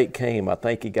when the lake came, I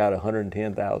think he got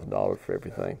 $110,000 for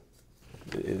everything.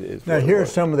 Now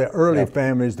here's some of the early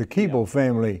families. The Keeble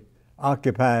family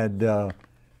occupied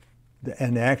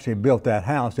and they actually built that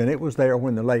house, and it was there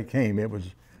when the lake came. It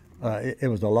was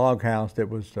a log house that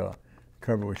was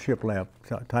covered with shiplap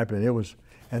type,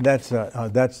 and that's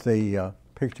the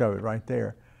picture of it right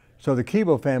there. So the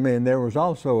Keeble family, and there was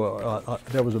also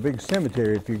there was a big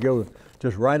cemetery. If you go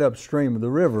just right upstream of the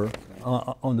river,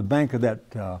 on the bank of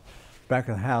that back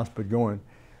of the house, but going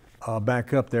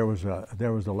back up, there was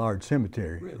a large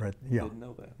cemetery. Really? Right, yeah. Didn't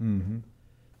know that. Mm-hmm.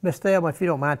 Miss Thelma, if you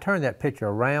don't mind, turn that picture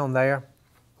around there,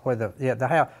 where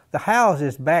the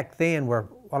houses back then were,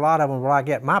 a lot of them were like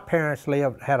that. My parents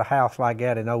had a house like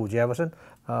that in Old Jefferson.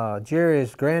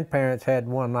 Jerry's grandparents had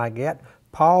one like that.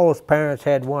 Paul's parents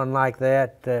had one like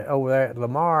that over there at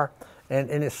Lamar, and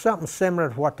it's something similar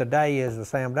to what today is the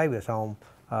Sam Davis home,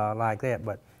 like that.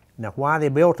 But now, why they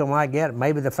built them like that?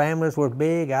 Maybe the families were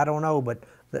big. I don't know, but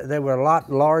they were a lot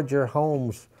larger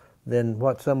homes than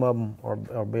what some of them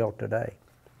are built today.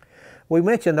 We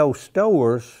mentioned those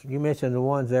stores. You mentioned the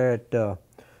ones there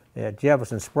at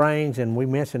Jefferson Springs, and we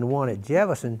mentioned the one at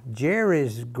Jefferson.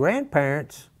 Jerry's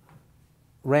grandparents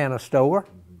ran a store.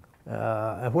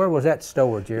 And where was that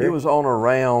store, Jerry? It was on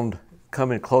around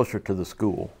coming closer to the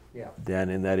school. Yeah. Down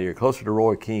in that area, closer to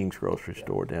Roy King's grocery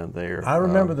store down there. I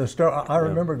remember the store. I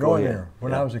remember going ahead. there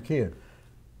when I was a kid.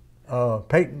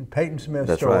 Peyton Smith's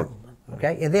That's store. right.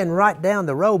 Okay, and then right down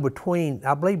the road between,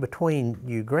 I believe between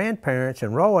your grandparents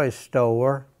and Roy's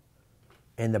store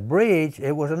and the bridge,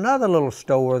 it was another little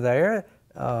store there.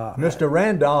 Mr.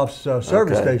 Randolph's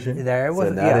service station. There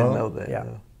was, I didn't know that. Yeah.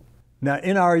 No. Now,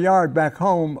 in our yard back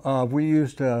home, we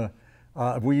used to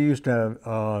have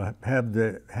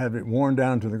it worn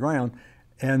down to the ground,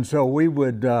 and so we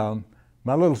would.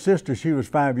 My little sister, she was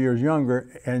 5 years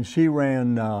younger, and she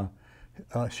ran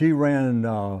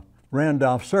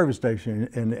Randolph service station.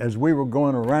 And as we were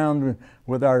going around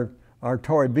with our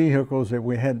toy vehicles that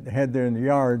we had there in the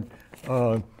yard,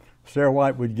 Sarah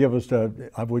White would give us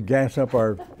I would gas up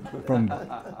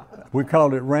we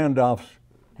called it Randolph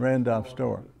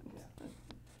store.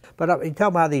 But you talk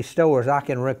about these stores, I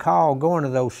can recall going to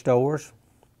those stores,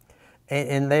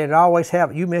 and they'd always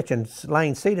have, you mentioned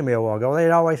Lane Cedar Mill a while ago,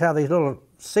 they'd always have these little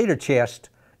cedar chests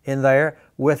in there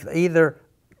with either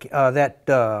what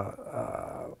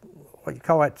you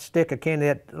call that stick of candy,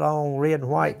 that long red and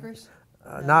white,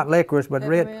 not licorice, but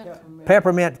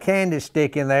peppermint candy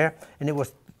stick in there, and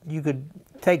you could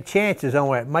take chances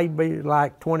on it. Maybe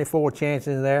like 24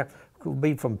 chances in there. Could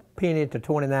be from penny to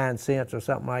 29 cents or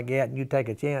something like that, and you take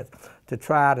a chance to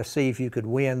try to see if you could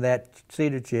win that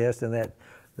cedar chest and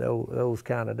those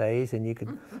kind of days. And you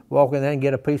could walk in there and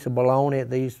get a piece of bologna at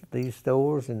these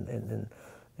stores and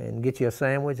get you a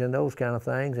sandwich and those kind of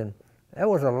things. And there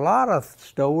was a lot of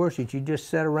stores that you just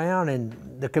sat around, and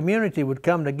the community would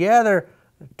come together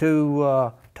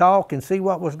to talk and see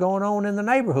what was going on in the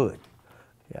neighborhood.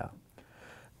 Yeah.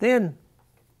 Then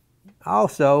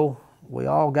also, we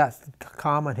all got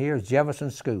common here is Jefferson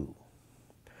School.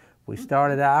 We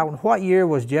started out, what year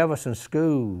was Jefferson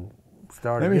School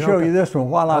started? Let me show you this one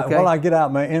while I get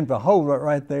out my info. Hold it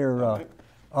right there.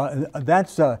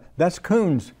 That's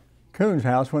Coon's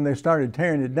house when they started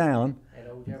tearing it down.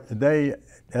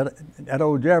 At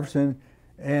Old Jefferson,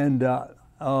 and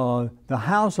the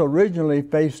house originally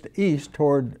faced east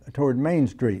toward Main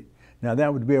Street. Now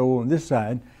that would be over on this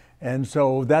side. And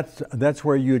so that's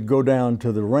where you'd go down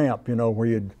to the ramp, where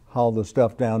you'd haul the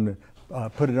stuff down,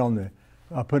 put it on the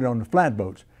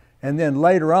flatboats. And then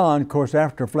later on, of course,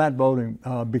 after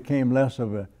flatboating became less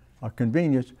of a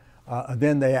convenience,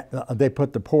 then they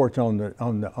put the porch on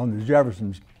the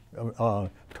Jefferson's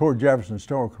toward Jefferson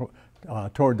store,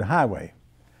 toward the highway.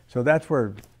 So that's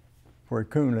where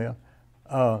Coon lived.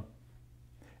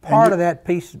 Part of that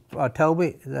piece,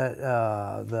 Toby,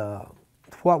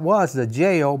 what was the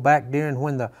jail back during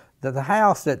when the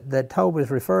house that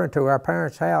Toby's referring to, our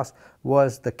parents' house,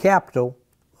 was the capital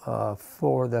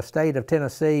for the state of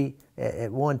Tennessee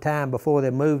at one time before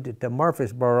they moved it to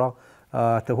Murfreesboro,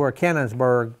 to where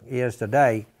Cannonsburg is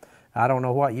today. I don't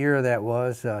know what year that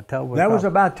was. Toby. That was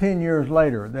about 10 years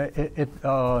later. In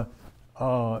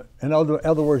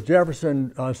other words,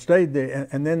 Jefferson stayed there,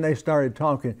 and then they started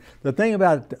talking. The thing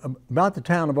about the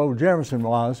town of Old Jefferson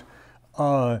was,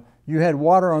 you had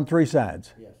water on three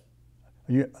sides.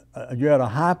 Yes. You had a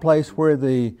high place where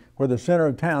the center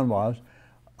of town was.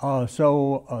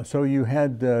 So you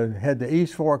had the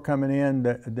East Fork coming in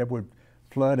that would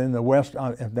flood in the west.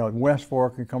 The West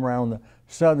Fork would come around the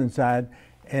southern side,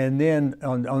 and then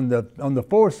on the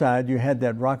fourth side you had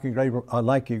that rocky grade,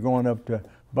 like you're going up to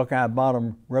Buckeye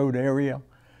Bottom Road area.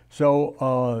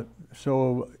 So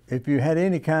if you had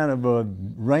any kind of a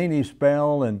rainy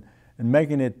spell and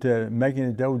making it to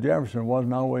Old Jefferson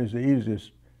wasn't always the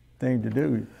easiest thing to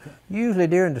do. Usually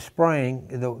during the spring,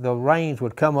 the rains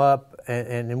would come up,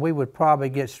 and we would probably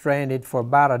get stranded for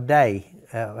about a day,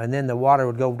 and then the water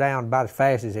would go down about as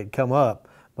fast as it'd come up.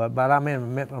 But I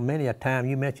mean, many a time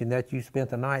you mentioned that you spent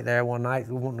the night there one night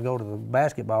wanting to go to the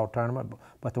basketball tournament,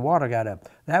 but the water got up.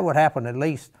 That would happen at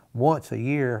least once a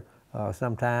year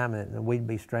sometime, and we'd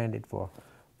be stranded for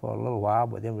a little while,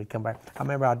 but then we'd come back. I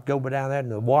remember I'd go down there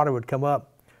and the water would come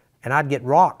up, and I'd get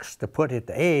rocks to put at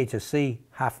the edge to see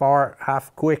how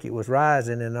quick it was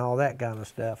rising and all that kind of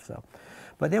stuff. So,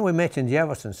 but then we mentioned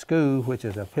Jefferson School, which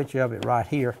is a picture of it right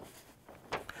here.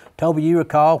 Toby, you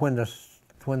recall when the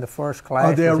first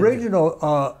class? The original,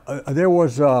 there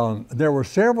were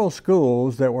several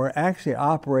schools that were actually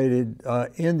operated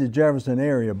in the Jefferson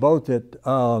area, both at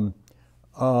on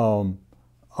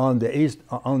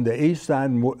the east side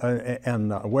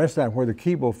and west side where the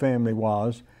Keeble family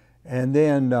was, and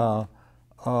then so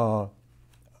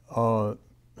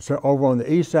over on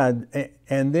the east side,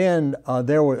 and then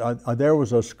there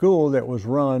was a school that was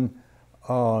run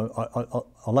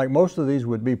like most of these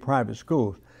would be private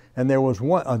schools, and there was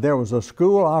a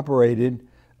school operated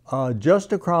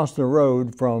just across the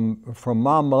road from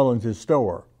Mom Mullins'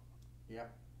 store. Yeah.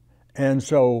 And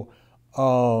so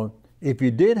if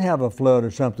you did have a flood or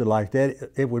something like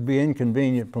that, it would be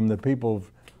inconvenient from the people,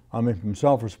 from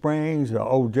Sulphur Springs,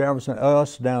 Old Jefferson,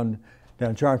 us down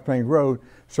Charles Springs Road.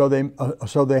 So they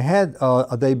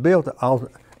built.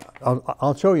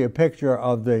 I'll show you a picture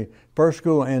of the first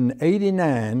school in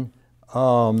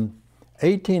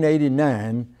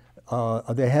 1889.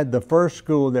 They had the first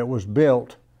school that was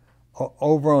built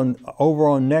over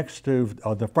on next to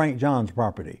the Frank Johns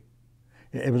property.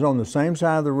 It was on the same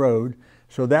side of the road.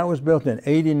 So that was built in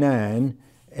 '89,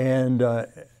 and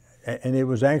it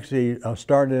was actually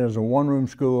started as a one-room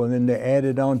school, and then they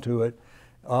added on to it.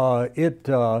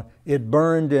 It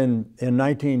burned in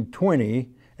 1920,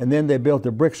 and then they built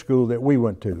the brick school that we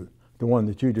went to, the one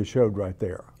that you just showed right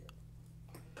there.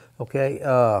 Okay,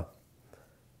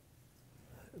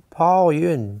 Paul, you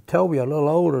and Toby are a little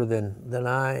older than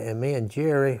I, and me and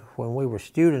Jerry when we were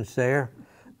students there.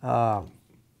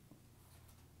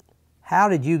 How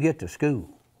did you get to school?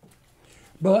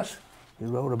 Bus. You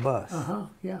rode a bus.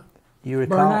 Yeah. You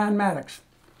recall? Burdine Maddox.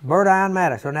 Burdine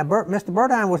Maddox. So now, Mr.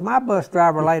 Burdine was my bus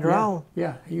driver later on.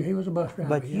 Yeah, he was a bus driver.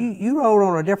 But you rode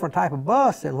on a different type of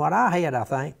bus than what I had, I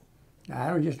think.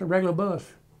 I was just a regular bus.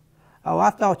 Oh, I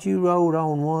thought you rode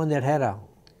on one that had a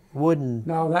wooden.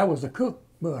 No, that was the Cook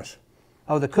bus.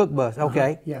 Oh, the Cook bus.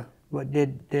 Okay. Yeah. But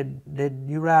did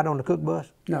you ride on the Cook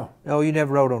bus? No. Oh, you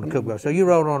never rode on the Cook bus. So you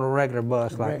rode on a regular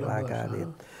bus like I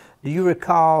did. Do you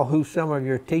recall who some of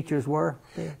your teachers were?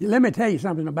 Let me tell you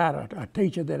something about a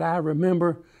teacher that I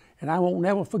remember and I won't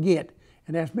never forget,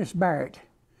 and that's Miss Barrett,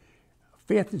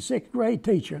 5th and 6th grade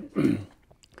teacher.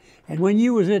 And when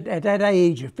you was at that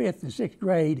age of 5th and 6th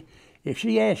grade, if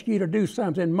she asked you to do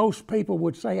something, most people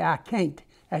would say, I can't.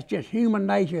 That's just human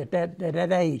nature at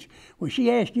that age. When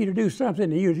she asked you to do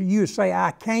something and you say,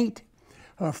 I can't,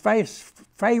 her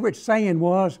favorite saying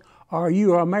was, are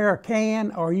you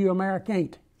American or are you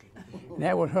American't?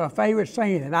 That was her favorite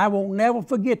saying, and I won't never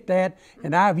forget that,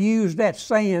 and I've used that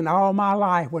saying all my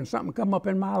life. When something come up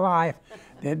in my life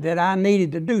that I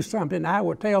needed to do something, I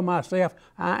would tell myself,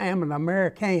 I am an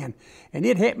American. And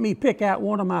it helped me pick out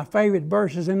one of my favorite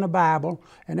verses in the Bible,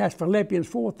 and that's Philippians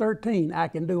 4:13. I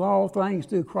can do all things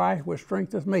through Christ which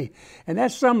strengthens me. And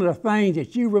that's some of the things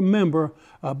that you remember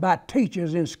about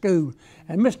teachers in school.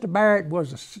 And Mr. Barrett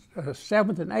was a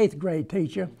 7th and 8th grade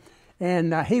teacher,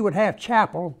 and he would have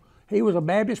chapel. He was a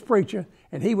Baptist preacher,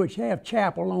 and he would have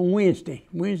chapel on Wednesday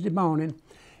morning.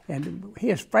 And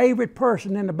his favorite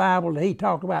person in the Bible that he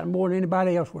talked about more than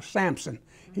anybody else was Samson.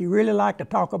 He really liked to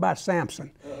talk about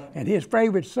Samson. And his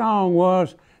favorite song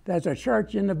was, there's a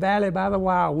church in the valley by the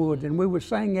wildwood, and we would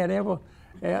sing that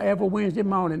every Wednesday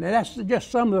morning. And that's just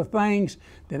some of the things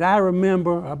that I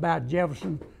remember about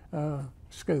Jefferson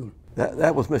School.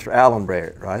 That was Mr. Allen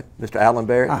Barrett, right? Mr. Allen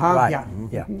Barrett? Right. Yeah.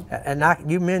 Yeah.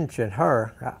 And you mentioned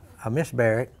her, Miss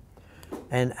Barrett,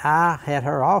 and I had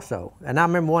her also. And I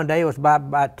remember one day it was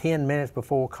about 10 minutes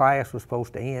before class was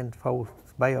supposed to end, before the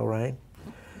bell rang.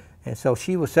 And so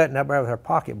she was sitting up there with her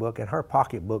pocketbook, and her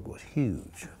pocketbook was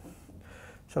huge.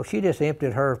 So she just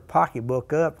emptied her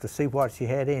pocketbook up to see what she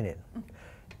had in it.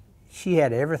 She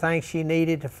had everything she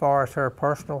needed as far as her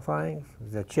personal things,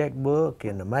 the checkbook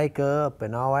and the makeup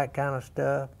and all that kind of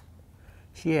stuff.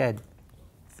 She had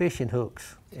fishing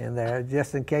hooks in there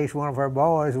just in case one of her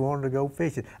boys wanted to go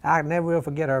fishing. I never will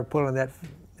forget her pulling that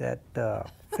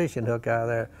fishing hook out of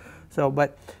there. So,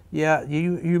 but yeah,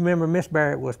 you remember Miss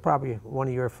Barrett was probably one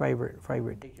of your favorite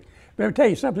teachers. Let me tell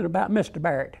you something about Mr.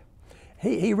 Barrett.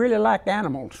 He really liked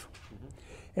animals,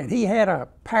 and he had a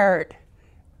parrot,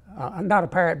 not a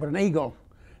parrot but an eagle,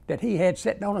 that he had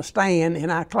sitting on a stand in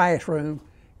our classroom.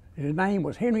 His name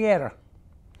was Henrietta.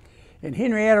 And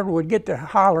Henrietta would get to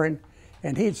hollering,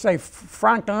 and he'd say,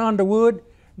 Franklin Underwood,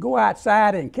 go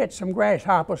outside and catch some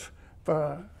grasshoppers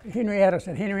for Henrietta.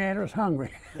 Said Henrietta's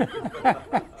hungry.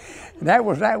 that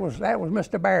was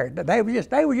Mr. Barrett. They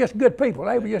were just good people.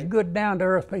 They were just good, down to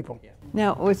earth people.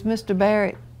 Now, with Mr.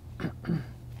 Barrett,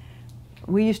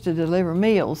 we used to deliver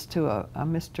meals to a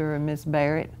Mr. and Miss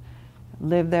Barrett,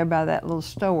 lived there by that little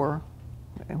store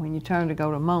when you turn to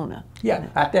go to Mona. Yeah,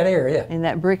 out that area. In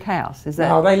that brick house. Is that?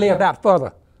 No, they lived out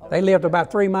further. They lived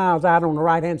about 3 miles out on the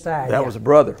right-hand side. That was a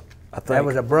brother, I think. That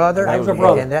was a brother. That was a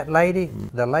brother. And that lady,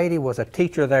 the lady was a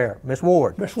teacher there, Miss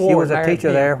Ward. Miss She Ward was a married teacher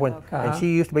him. there when, Okay. and she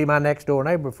used to be my next door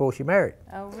neighbor before she married.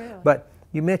 Oh, really? But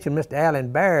you mentioned Mr.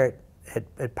 Allen Barrett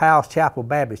at Powell's Chapel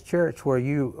Baptist Church, where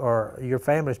your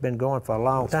family's been going for a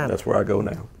long time. That's where I go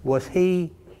now. Was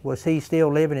he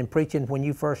still living and preaching when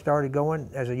you first started going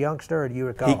as a youngster, or do you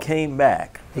recall? He came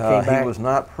back. He came back? He was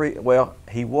not well,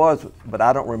 he was, but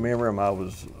I don't remember him. I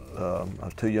was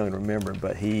too young to remember him,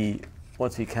 but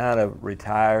once he kind of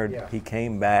retired, Yeah. he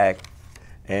came back,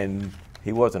 and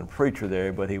he wasn't a preacher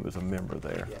there, but he was a member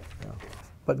there. Yeah. Yeah.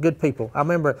 But good people. I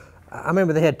remember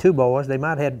they had 2 boys. They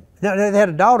had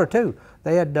a daughter too.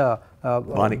 They had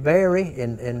Barry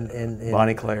and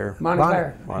Bonnie Claire.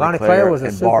 Bonnie Claire was a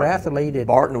and super Barton. athlete.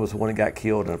 Barton was the one that got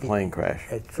killed in a plane crash.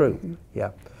 It's true,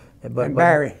 yeah. And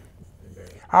Barry.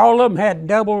 All of them had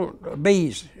double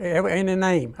B's in the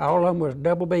name. All of them was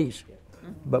double B's.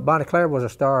 But Bonnie Claire was a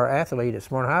star athlete at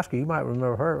Smyrna High School. You might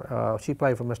remember her. She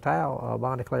played for Miss Towle,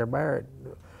 Bonnie Claire Barrett.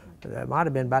 That might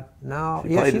have been about, no.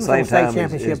 She Yeah, played she at was the on the same state time as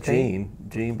championship team.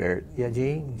 Gene Barrett. Yeah,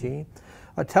 Gene.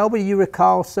 Toby, you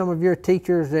recall some of your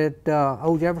teachers at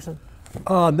Old Jefferson?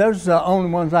 Those are the only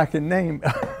ones I can name.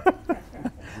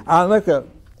 I'll make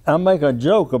a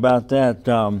joke about that.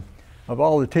 Of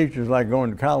all the teachers, like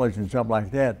going to college and stuff like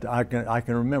that, I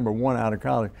can remember one out of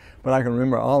college, but I can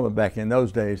remember all of them back in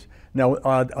those days. Now,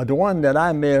 the one that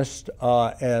I missed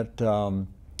at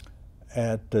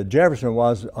Jefferson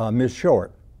was Miss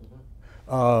Short.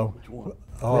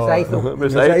 Miss Athel.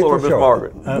 Miss Athel or Miss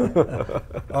Margaret?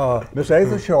 Miss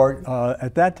Athel Short,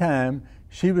 at that time,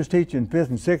 she was teaching 5th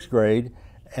and 6th grade,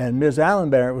 and Miss Allen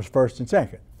Barrett was 1st and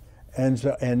 2nd.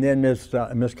 And then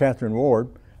Miss Catherine Ward,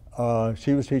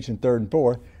 she was teaching 3rd and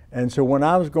 4th. And so when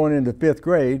I was going into 5th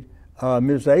grade,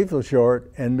 Miss Athel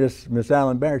Short and Miss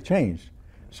Allen Barrett changed.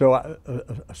 So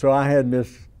I had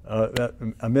Miss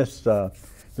Allen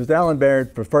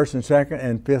Barrett for 1st and 2nd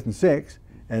and 5th and 6th,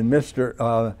 and Mr.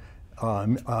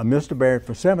 Barrett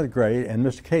for 7th grade, and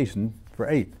Mr. Cason for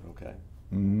 8th. Okay.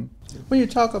 Mm-hmm. When you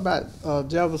talk about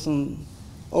Jefferson,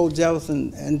 Old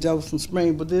Jefferson and Jefferson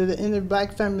Springs, but did any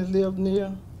black families live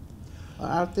near or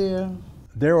out there?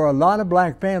 There were a lot of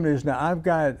black families. Now I've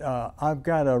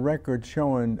got a record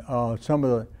showing some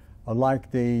of the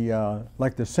like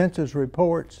the census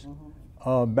reports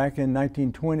back in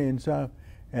 1920 and stuff,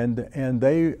 and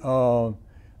they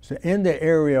so in the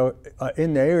area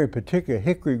particular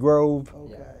Hickory Grove,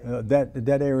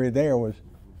 that area there was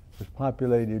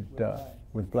populated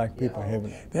with black people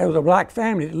heavily. There was a black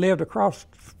family that lived across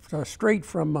the street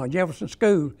from Jefferson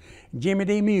School, Jimmy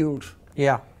D. Mules.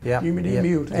 Yeah. Jimmy D.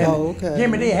 Mules. And okay.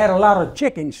 Jimmy D. had a lot of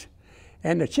chickens,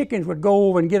 and the chickens would go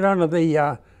over and get under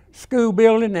the school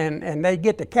building, and they'd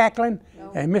get to cackling,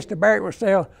 and Mr. Barrett would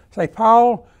say,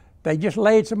 Paul, they just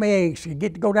laid some eggs. You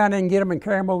get to go down there and get them and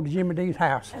carry them over to Jimmy D's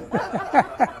house.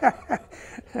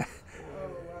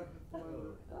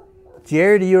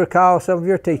 Jerry, do you recall some of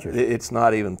your teachers? It's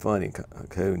not even funny,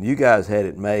 Coon. You guys had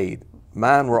it made.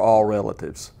 Mine were all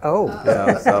relatives. Oh.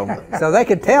 Yeah, So they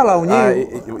could tell on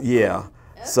you. Yeah.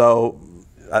 So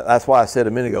that's why I said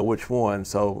a minute ago which one.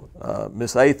 So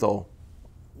Miss Athel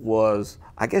was,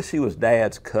 I guess she was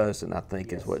Dad's cousin, I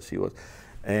think is what she was.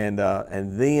 And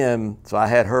then, so I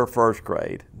had her 1st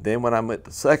grade. Then when I went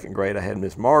to 2nd grade, I had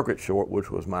Miss Margaret Short,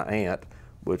 which was my aunt,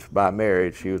 which by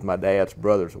marriage, she was my dad's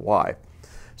brother's wife.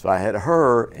 So I had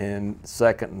her in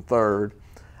 2nd and 3rd.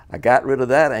 I got rid of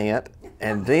that aunt,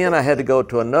 and then I had to go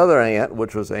to another aunt,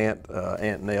 which was Aunt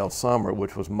Nell Summer,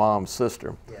 which was Mom's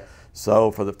sister. Yes.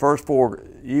 So for the first 4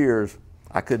 years,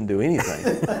 I couldn't do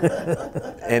anything.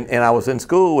 and I was in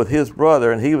school with his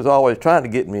brother, and he was always trying to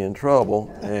get me in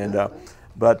trouble. And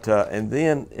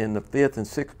then in the 5th and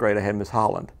 6th grade, I had Miss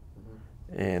Holland,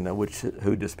 and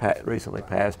who just recently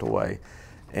passed away.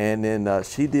 And then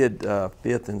she did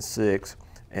 5th and 6th,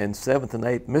 and 7th and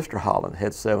 8th. Mr. Holland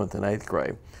had 7th and 8th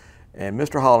grade, and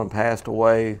Mr. Holland passed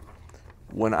away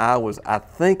when I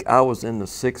think I was in the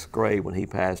 6th grade when he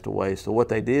passed away. So what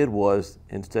they did was,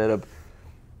 instead of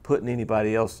putting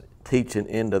anybody else teaching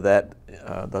into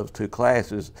those 2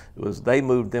 classes, they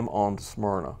moved them on to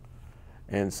Smyrna.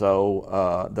 And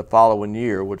so the following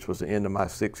year, which was the end of my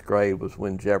 6th grade, was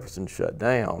when Jefferson shut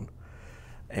down.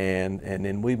 And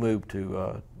then we moved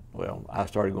to, well, I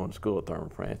started going to school at Thurman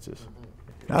Francis.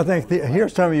 I think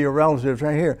here's some of your relatives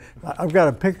right here. I've got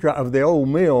a picture of the old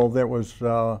mill that was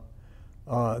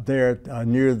there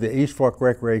near the East Fork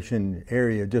Recreation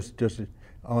area, just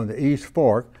on the East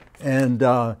Fork, and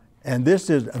this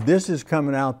is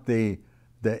coming out the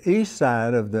east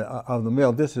side of the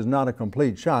mill. This is not a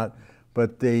complete shot,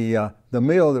 but the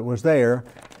mill that was there,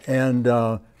 and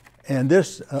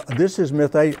this is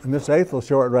Miss Ethel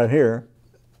Short right here.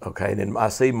 Okay, then I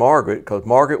see Margaret, because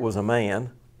Margaret was a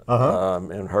man,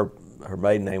 and her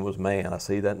maiden name was Mann. I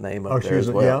see that name up there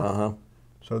as well. Yeah.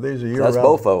 So these are your that's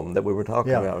relatives. both of them that we were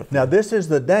talking about. Now this is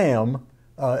the dam.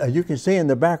 You can see in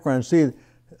the background. So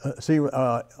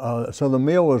the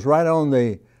mill was right on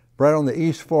the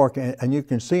East Fork, and you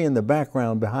can see in the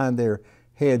background behind their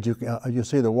heads. You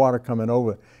see the water coming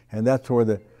over, and that's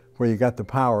where you got the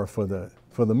power for the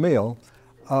mill.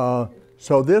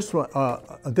 So this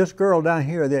girl down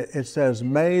here, it says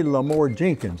May Lamore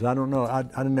Jenkins. I don't know.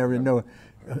 I never know.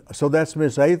 So that's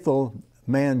Miss Ethel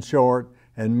Mann Short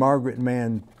and Margaret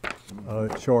Mann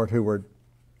Short, who were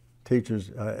teachers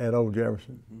at Old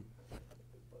Jefferson.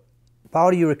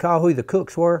 Paul, do you recall who the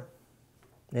cooks were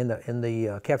in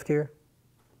the cafeteria?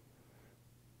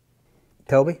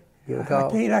 Toby, you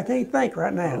recall? I can't think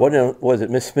right now. Was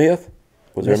it Miss Smith?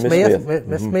 Was there Miss Miss Smith?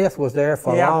 Miss Smith was there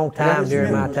for a long time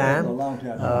during my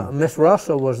time. Miss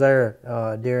Russell was there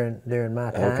during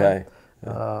my time. Okay.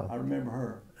 I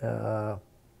remember her.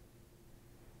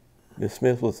 Miss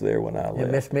Smith was there when I left. Yeah,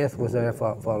 Miss Smith was there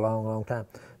for a long time.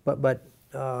 But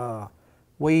I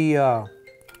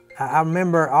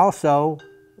remember also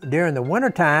during the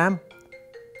wintertime,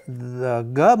 the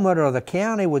government or the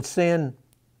county would send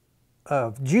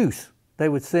juice. They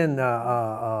would send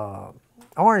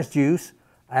orange juice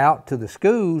out to the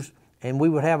schools, and we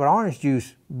would have an orange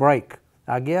juice break,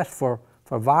 I guess, for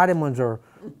vitamins, or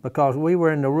because we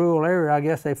were in the rural area, I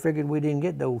guess they figured we didn't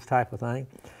get those type of things.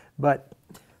 But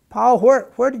Paul,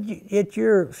 where did you, at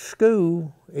your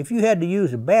school, if you had to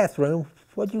use a bathroom,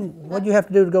 what'd you have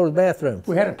to do to go to the bathroom?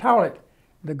 We had a toilet.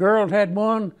 The girls had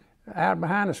one out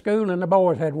behind the school, and the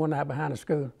boys had one out behind the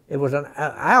school. It was an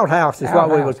outhouse, is what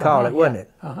we would call it, wasn't it?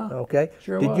 Okay.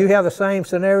 Sure Did was. you have the same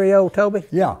scenario, Toby?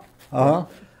 Yeah.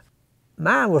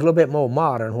 Mine was a little bit more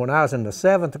modern. When I was in the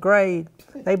 7th grade,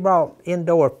 they brought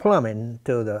indoor plumbing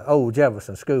to the Old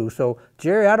Jefferson School. So,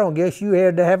 Jerry, I don't guess you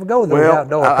had to have a go to those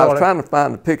outdoor toilets. I was trying to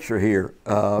find the picture here.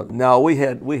 No, we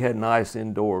had nice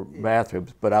indoor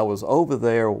bathrooms, but I was over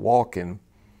there walking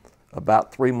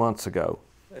about 3 months ago,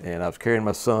 and I was carrying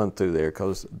my son through there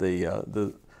because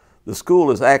the school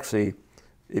is actually,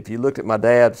 if you looked at my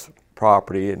dad's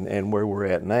property and where we're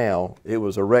at now, it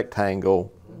was a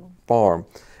rectangle farm.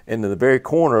 And in the very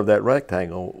corner of that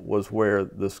rectangle was where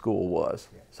the school was.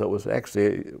 So it was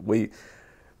actually, we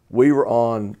were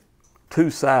on 2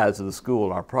 sides of the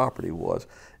school, our property was.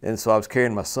 And so I was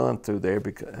carrying my son through there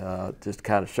because, just to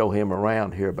kind of show him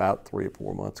around here about 3 or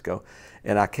 4 months ago.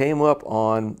 And I came up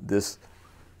on this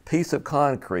piece of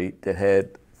concrete that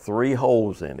had 3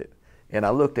 holes in it. And I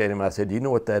looked at him and I said, "Do you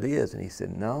know what that is?" And he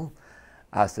said, "No."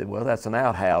 I said, "Well, that's an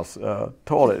outhouse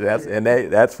toilet,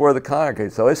 that's where the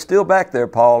concrete." So it's still back there,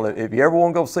 Paul. If you ever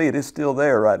want to go see it, it's still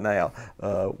there right now,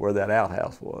 where that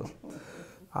outhouse was.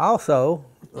 Also,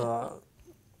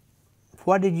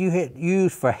 what did you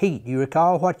use for heat? You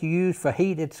recall what you used for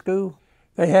heat at school?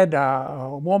 They had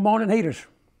warm morning heaters,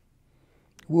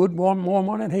 wood warm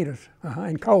morning heaters,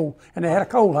 and coal. And they had a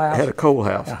coal house. Had a coal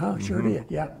house. Sure did,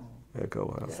 yeah. Had a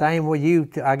coal house. Same with you,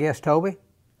 I guess, Toby?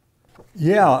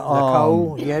 Yeah. The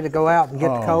coal, you had to go out and get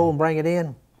the coal and bring it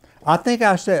in? I think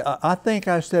I said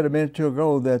a minute or two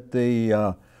ago that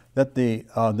the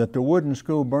wooden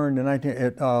school burned in I think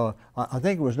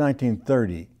it was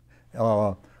 1930.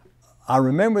 I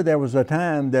remember there was a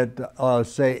time that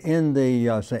say in the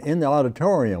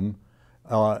auditorium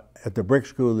at the brick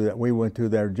school that we went to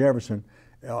there at Jefferson,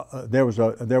 there was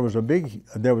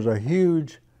a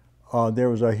huge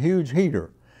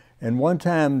heater. And one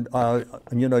time,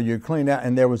 you cleaned out,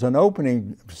 and there was an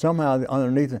opening somehow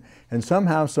underneath it, and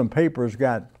somehow some papers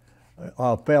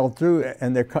fell through,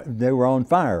 and they were on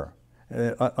fire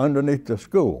underneath the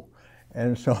school.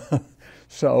 And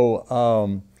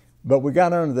but we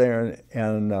got under there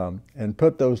and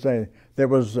put those things. There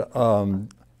was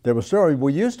stories.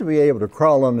 We used to be able to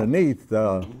crawl underneath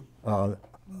the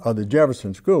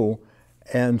Jefferson School.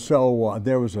 And so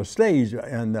there was a stage,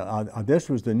 and this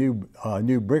was the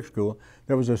new brick school.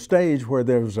 There was a stage where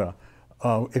there was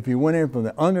if you went in from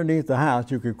the underneath the house,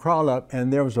 you could crawl up,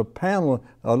 and there was a panel,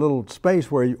 a little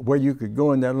space where you could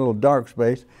go in that little dark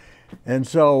space. And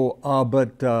so,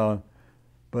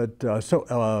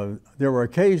 there were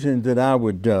occasions that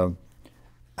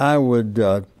I would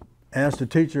ask the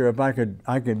teacher if I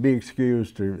could be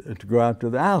excused to go out to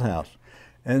the outhouse.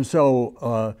 And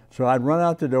so I'd run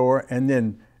out the door and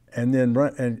then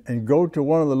run and go to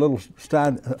one of the little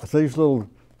these little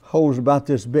holes about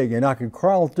this big, and I could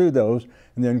crawl through those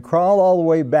and then crawl all the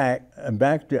way back and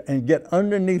get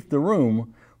underneath the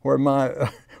room where my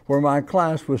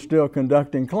class was still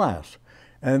conducting class.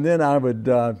 And then I would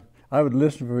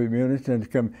listen for a few minutes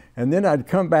and then I'd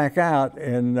come back out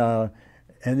and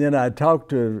then I'd talk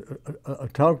to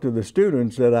the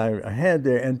students that I had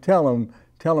there and tell them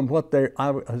what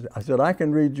I said, I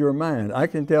can read your mind. I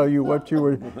can tell you what you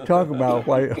were talking about.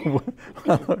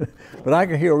 But I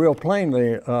can hear real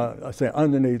plainly, I say,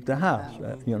 underneath the house,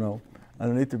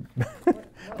 underneath the.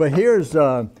 But here is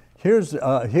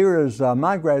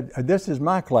this is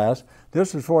my class.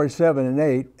 This is 47 and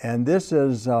 8, and this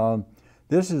is the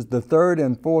 3rd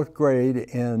and 4th grade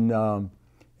in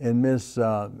Miss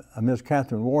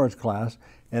Catherine Ward's class,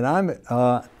 and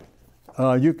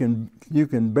you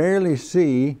can barely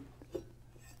see.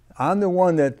 I'm the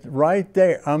one that's right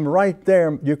there. I'm right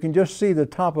there. You can just see the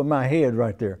top of my head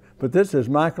right there. But this is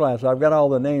my class. I've got all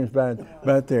the names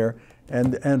back there.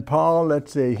 And Paul,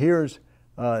 let's see. Here's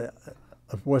so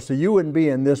you wouldn't be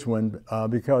in this one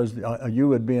because you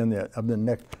would be in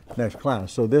the next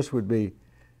class. So this would be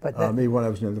me when I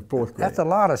was in the 4th grade. That's a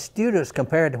lot of students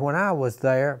compared to when I was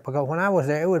there. Because when I was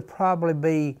there, it would probably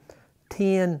be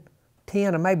 10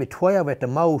 or maybe 12 at the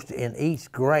most in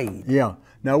each grade. Yeah.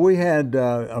 Now we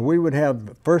would have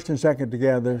 1st and 2nd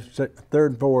together,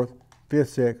 3rd, 4th, 5th,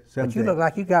 6th, 7th. But you look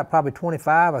like you got probably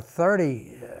 25 or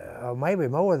 30, or maybe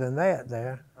more than that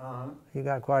there. You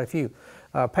got quite a few.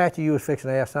 Patty, you was fixing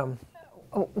to ask something?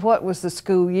 What was the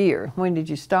school year? When did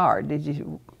you start? Did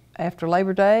you after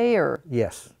Labor Day or?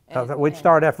 Yes. We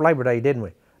started after Labor Day, didn't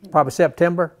we? Probably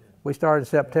September. We started in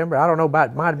September. I don't know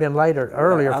about, it might have been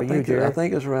earlier for you, Jerry. I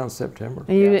think it was around September.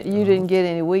 You didn't get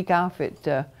any week off at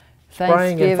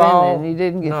Thanksgiving, Spring and fall. and you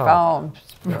didn't get fall.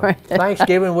 No.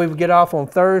 Thanksgiving we would get off on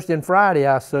Thursday and Friday,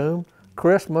 I assume.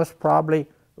 Christmas probably,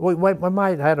 we might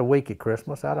have had a week at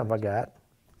Christmas, I don't forgot.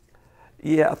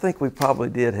 Yeah, I think we probably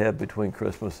did have between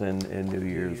Christmas and New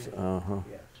Year's.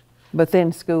 But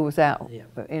then school was out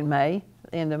in May,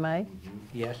 end of May?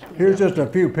 Yes. Here's just a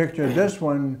few pictures. This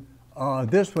one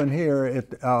here,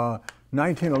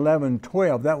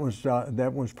 1911-12.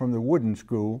 That was from the wooden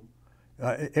school.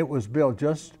 It was built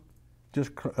just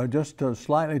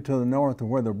slightly to the north of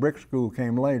where the brick school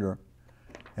came later,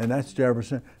 and that's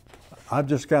Jefferson. I've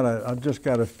just got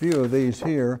a few of these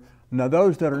here. Now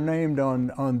those that are named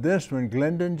on this one: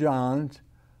 Glendon Johns,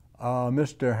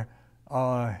 Mr.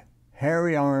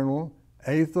 Harry Arnold,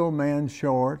 Ethel Mann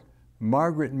Short,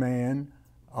 Margaret Mann,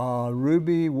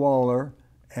 Ruby Waller,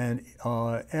 and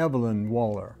Evelyn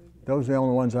Waller. Those are the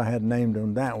only ones I had named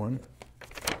on that one.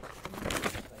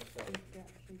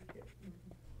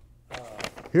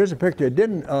 Here's a picture.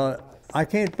 I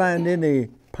can't find any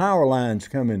power lines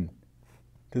coming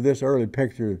to this early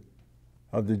picture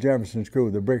of the Jefferson School,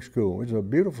 the brick school. It's a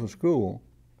beautiful school.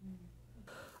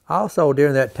 Also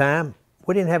during that time,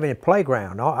 we didn't have any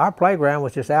playground. Our playground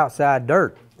was just outside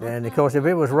dirt. And of course, if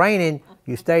it was raining,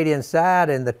 you stayed inside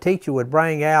and the teacher would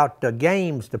bring out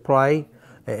games to play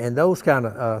and those kind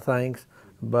of things.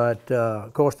 But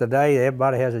of course today,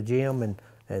 everybody has a gym and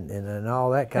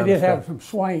all that kind of stuff. They did have some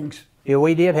swings. Yeah,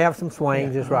 we did have some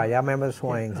swings, that's right. I remember the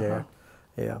swings there.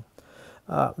 Yeah.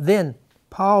 Then,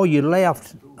 Paul, you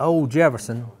left Old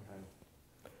Jefferson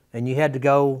and you had to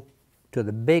go to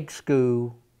the big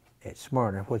school at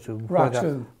Smyrna, which was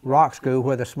Rock School,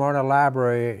 where the Smyrna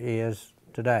Library is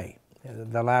today,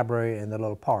 the library in the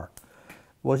little park.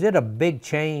 Was it a big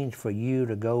change for you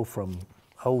to go from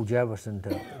Old Jefferson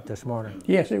to Smyrna?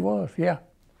 Yes, it was, yeah.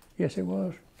 Yes, it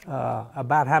was.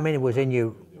 About how many was in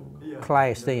your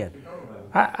class then?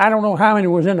 I don't know how many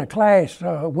was in the class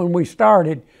when we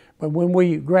started, but when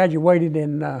we graduated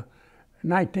in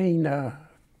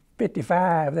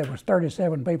 1955, there was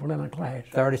 37 people in the class.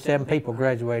 37 people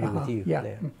graduated with you. Yeah.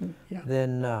 Then, Yeah.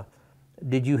 then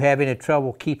did you have any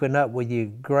trouble keeping up with your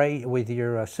grade, with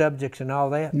your subjects and all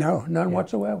that? No, none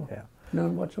whatsoever. Yeah.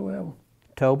 None whatsoever.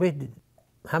 Toby,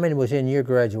 how many was in your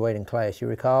graduating class? You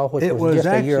recall? Which was just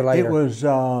a year later.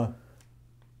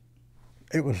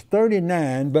 It was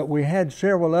 39, but we had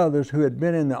several others who had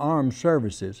been in the armed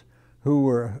services who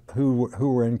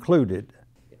were included.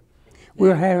 We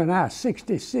were having our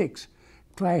 66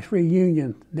 class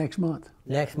reunion next month.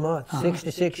 Next month,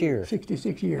 66 years.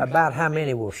 66 years. About how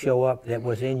many will show up that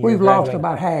was in your We've lost graduation?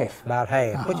 about half. About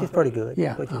half, which is pretty good.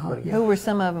 Yeah, Which is pretty good. Who were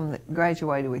some of them that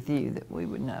graduated with you that we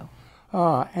would know?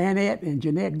 Annette and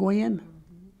Jeanette Gwynn,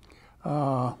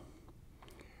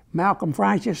 Malcolm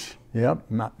Francis, Yep,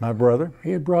 my brother.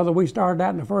 his brother. We started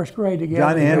out in the first grade together.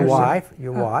 Johnny Your Anderson. wife,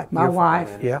 your wife. My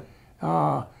wife. Yeah.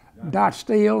 Dot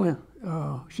Steele,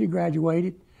 she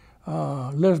graduated.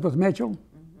 Elizabeth Mitchell.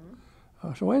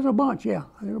 So there's a bunch, yeah.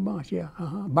 There's a bunch, yeah.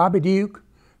 Bobby Duke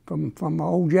from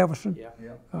Old Jefferson.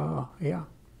 Yeah.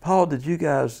 Paul, did you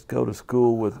guys go to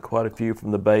school with quite a few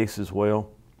from the base as well?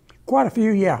 Quite a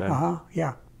few, yeah. Okay.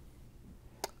 Yeah.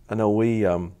 I know we,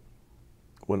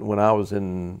 when I was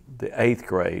in the 8th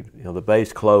grade, you know, the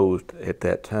base closed at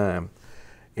that time,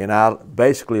 and I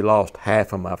basically lost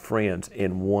half of my friends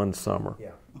in one summer.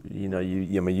 Yeah. You know,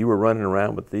 I mean, you were running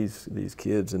around with these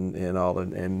kids and all,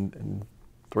 and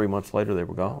 3 months later they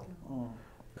were gone.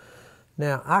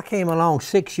 Now, I came along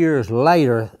 6 years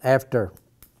later after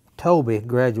Toby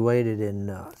graduated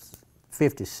in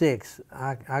 56.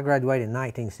 I graduated in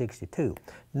 1962.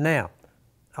 Now,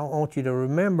 I want you to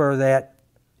remember that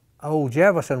Old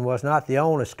Jefferson was not the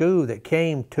only school that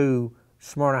came to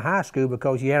Smyrna High School,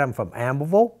 because you had them from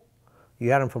Amberville,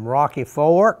 you had them from Rocky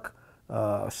Fork,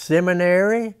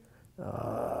 Seminary,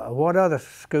 what other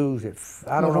schools?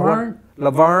 I don't know.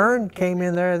 Laverne came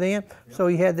in there then. So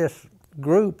you had this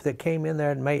group that came in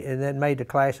there and then made the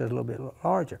classes a little bit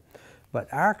larger. But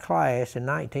our class in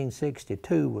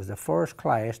 1962 was the first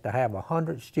class to have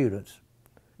 100 students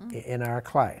in our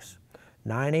class.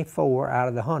 94 out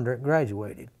of the 100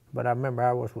 graduated. But I remember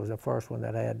ours was the first one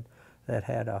that had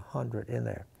 100 in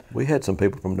there. We had some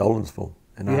people from Nolensville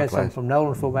in our class. You had some from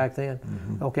Nolensville back then?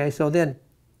 Okay, so then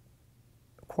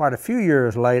quite a few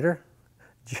years later,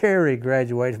 Jerry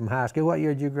graduated from high school. What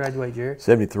year did you graduate, Jerry?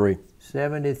 73.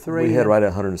 73. We had right at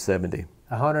 170.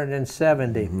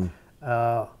 170.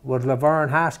 Was Laverne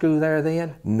High School there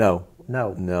then? No.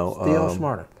 No. No. Still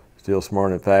Smyrna. Still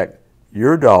Smyrna. In fact,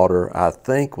 your daughter, I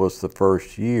think, was the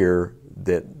first year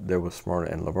that there was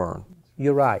Smyrna and Laverne.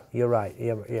 You're right. You're right.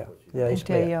 Yeah. I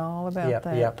tell you all about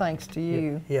that, thanks to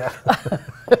you. Yeah.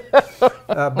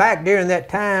 Back during that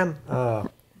time,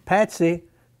 Patsy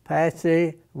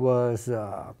was,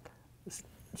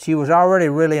 she was already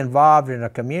really involved in the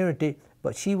community,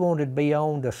 but she wanted to be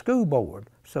on the school board.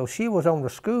 So she was on the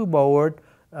school board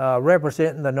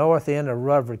representing the north end of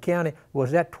Rutherford County.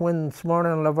 Was that when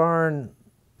Smyrna and Laverne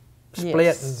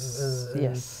split?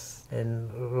 Yes.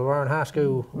 And Laverne High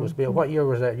School was built. What year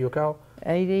was that, you recall?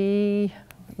 89.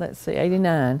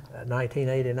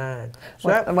 1989. So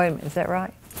Wait a minute, is that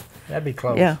right? that'd be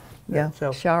close. Yeah.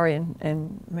 So Shari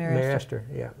and Mary Esther.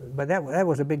 yeah. But that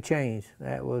was a big change.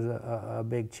 That was a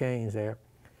big change there.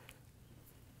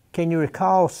 Can you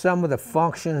recall some of the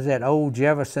functions at Old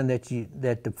Jefferson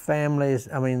that the families,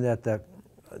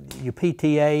 your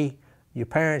PTA, your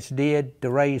parents did to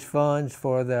raise funds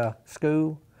for the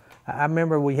school? I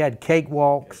remember we had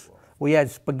cakewalks, we had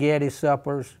spaghetti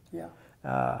suppers. Yeah.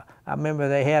 I remember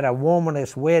they had a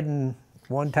womanless wedding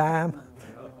one time.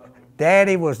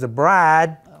 Daddy was the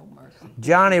bride.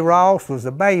 Johnny Ross was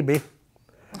the baby.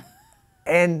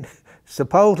 And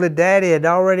supposedly Daddy had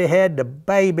already had the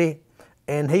baby,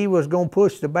 and he was going to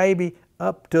push the baby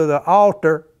up to the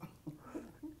altar.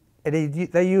 And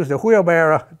they used a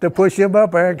wheelbarrow to push him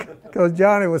up there because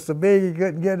Johnny was so big he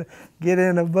couldn't get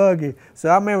in a buggy. So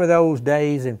I remember those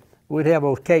days, and we'd have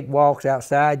those cakewalks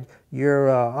outside. Your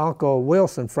Uncle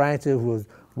Wilson Francis was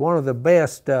one of the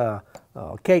best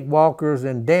cakewalkers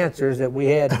and dancers that we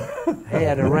had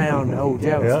around Old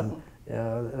Jefferson.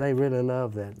 They really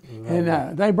loved that.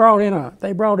 And they brought in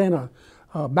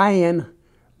a band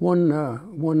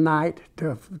one night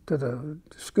to the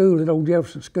school at Old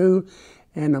Jefferson School,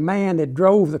 and the man that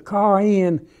drove the car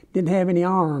in didn't have any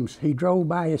arms. He drove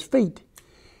by his feet.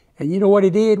 And you know what he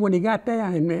did when he got there?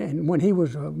 And when he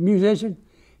was a musician,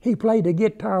 he played the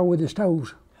guitar with his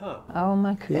toes. Huh. Oh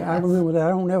my goodness. Yeah, I remember that. I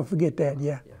don't never forget that.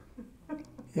 Yeah.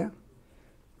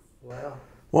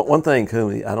 Well, One thing,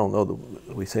 Cooney, I don't know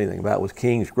that we see anything about was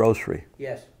King's Grocery.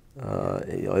 yes.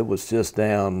 It was just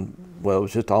down, well, it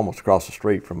was just almost across the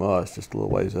street from us, just a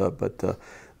little ways up. But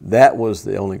that was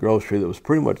the only grocery that was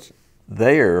pretty much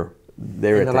there In at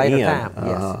the the later end. time,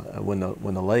 yes.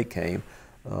 When the lake came,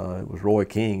 it was Roy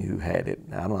King who had it.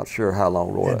 Now, I'm not sure how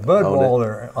long Roy And Bud owned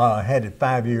Waller had it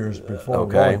 5 years before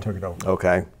Roy took it over.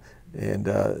 Okay,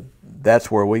 and that's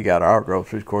where we got our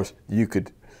groceries. Of course, you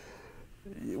could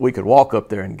we could walk up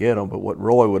there and get them, but what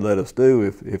Roy would let us do,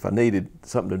 if I needed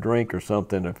something to drink or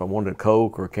something, if I wanted a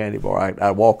Coke or a candy bar,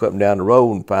 I'd walk up and down the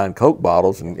road and find Coke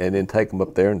bottles and then take them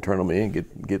up there and turn them in,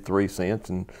 get 3 cents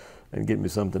and get me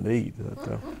something to eat.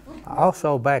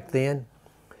 Also back then,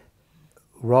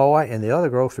 Roy and the other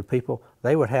grocery people,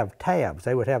 they would have tabs.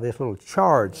 They would have this little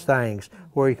charge things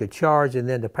where you could charge, and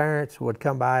then the parents would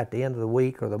come by at the end of the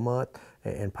week or the month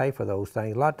and pay for those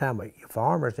things. A lot of times,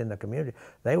 farmers in the community,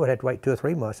 they would have to wait 2 or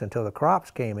 3 months until the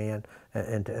crops came in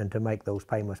and to make those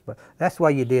payments. But that's the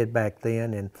way you did back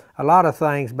then. And a lot of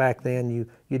things back then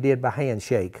you did by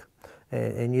handshake,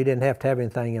 and you didn't have to have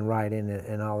anything in writing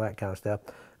and all that kind of stuff.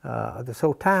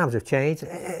 So times have changed,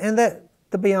 and that,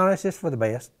 to be honest, is for the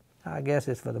best. I guess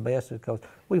it's for the best because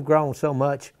we've grown so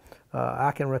much.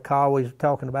 I can recall we were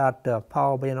talking about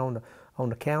Paul being on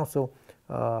the council.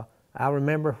 I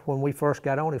remember when we first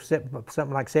got on, it was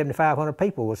something like 7,500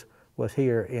 people was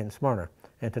here in Smyrna,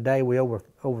 and today we over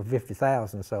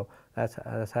 50,000. So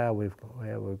that's how we've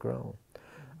grown.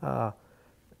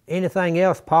 Anything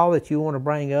else, Paul, that you want to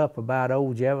bring up about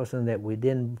Old Jefferson that we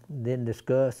didn't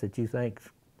discuss that you think?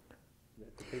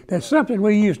 There's something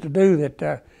we used to do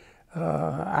that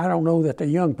I don't know that the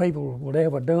young people would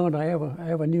ever done or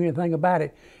ever knew anything about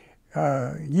it.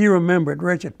 You remember it,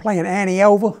 Richard, playing Annie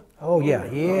over? Oh yeah,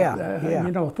 yeah.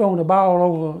 You know, throwing the ball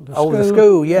over the school. Over the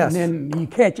school, yes. And then you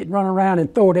catch it, run around,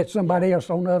 and throw it at somebody else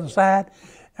on the other side.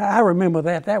 I remember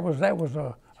that. That was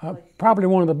probably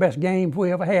one of the best games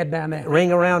we ever had down there.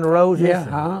 Ring around the roses.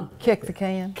 Yeah. Kick the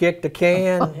can. Kick the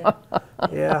can.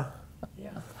 Yeah.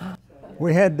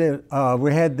 We had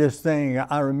this thing.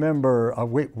 I remember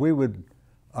we'd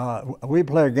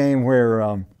play a game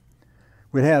where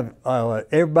we'd have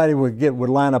everybody would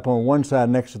line up on one side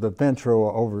next to the fence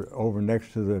row over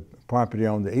next to the property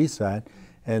on the east side,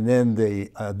 and then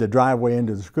the driveway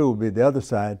into the school would be the other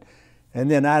side, and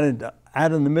then out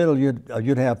in the middle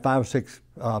you'd have 5 or 6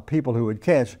 people who would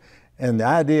catch, and the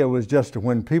idea was just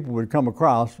when people would come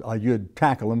across, you'd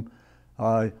tackle them.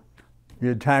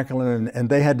 You'd tackle them, and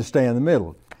they had to stay in the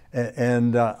middle.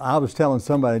 And I was telling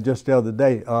somebody just the other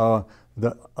day,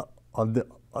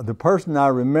 the person I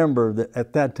remember that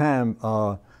at that time,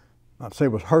 I'd say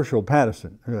was Herschel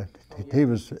Patterson. He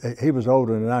was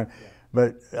older than I,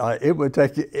 but it would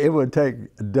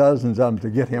take dozens of them to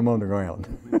get him on the ground.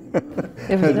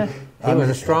 He was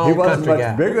a strong He wasn't country much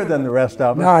guy. bigger than the rest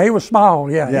of them. No, he was small.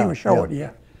 Yeah, he was short.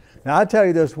 Yeah. Now I tell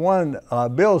you this one,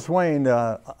 Bill Swain.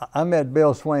 I met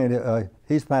Bill Swain.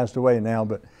 He's passed away now,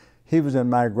 but he was in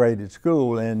my grade at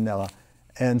school,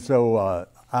 and so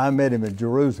I met him at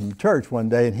Jerusalem Church one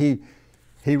day, and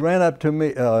he ran up to me.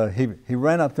 He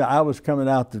ran up to. I was coming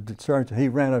out to the church, and he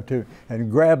ran up to me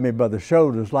and grabbed me by the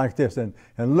shoulders like this, and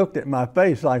looked at my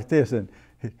face like this, and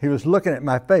he was looking at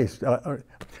my face.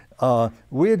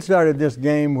 We had started this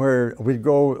game where we'd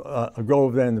go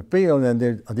over there in the field, and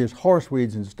there's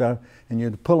horseweeds and stuff, and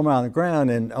you'd pull them out of the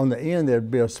ground, and on the end there'd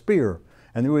be a spear,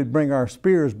 and then we'd bring our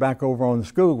spears back over on the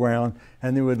school ground,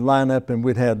 and then we'd line up, and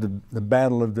we'd have the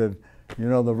battle of the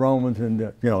Romans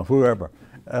and whoever,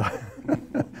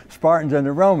 Spartans and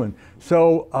the Romans.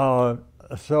 So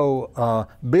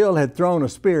Bill had thrown a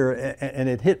spear, and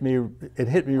it hit me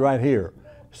right here.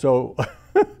 So.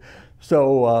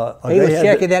 So he was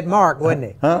checking that mark, wasn't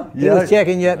he? Huh? He was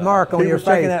checking that mark on your face.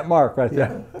 He was checking that mark right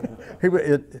there.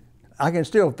 I can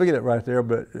still feel it right there,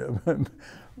 but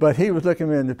he was looking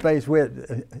me in the face.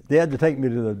 They had to take me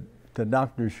to the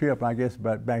doctor's ship, I guess,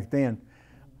 back then,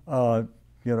 to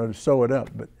sew it up.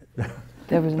 But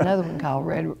there was another one called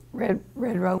Red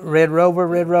Rover. Red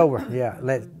Rover. Yeah,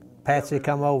 let Patsy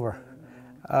come over.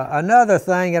 Another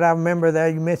thing that I remember there,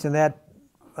 you mentioned that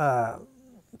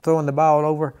throwing the ball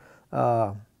over.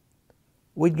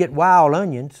 We'd get wild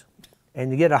onions, and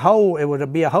you get a hole. It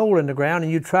would be a hole in the ground,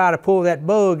 and you try to pull that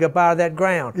bug up out of that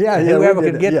ground. Yeah, and yeah. Whoever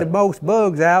could get the most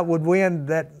bugs out would win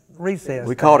that recess.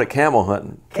 We called it camel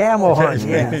hunting. Camel hunting,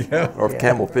 yeah. Or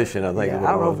camel fishing, I think. Yeah,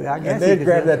 I don't know. I guess and they'd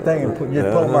grab that thing and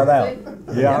you'd pull them right out.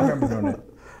 Yeah, I remember doing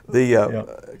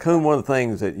that. Coon, one of the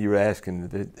things that you were asking,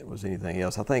 if it was anything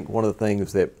else, I think one of the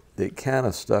things that kind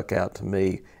of stuck out to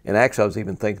me, and actually I was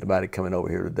even thinking about it coming over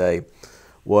here today,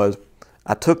 was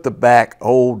I took the back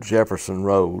old Jefferson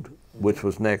Road, which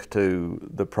was next to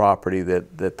the property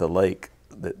that the lake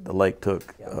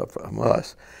took from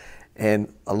us,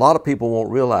 and a lot of people won't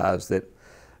realize that.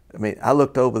 I mean, I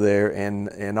looked over there,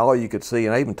 and all you could see,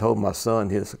 and I even told my son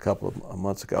this a couple of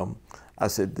months ago. I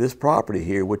said, this property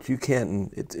here, which you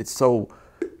can't, it's so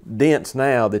dense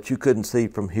now that you couldn't see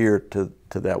from here to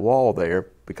that wall there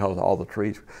because of all the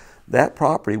trees. That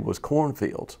property was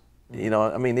cornfields. You know,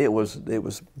 I mean, it was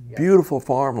beautiful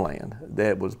farmland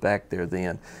that was back there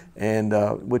then, and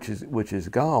which is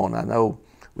gone. I know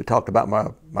we talked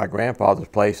about my grandfather's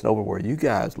place and over where you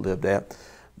guys lived at.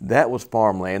 That was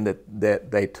farmland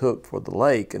that they took for the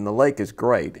lake, and the lake is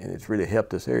great, and it's really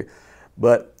helped this area.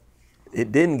 But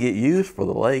it didn't get used for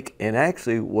the lake, and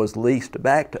actually was leased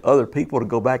back to other people to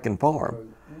go back and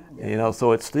farm. You know,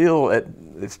 so it's still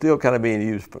kind of being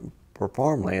used for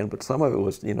farmland, but some of it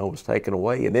was, you know, was taken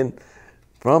away and then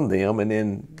from them and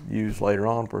then used later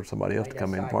on for somebody else to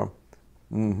come in and farm.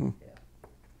 Mm-hmm.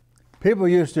 People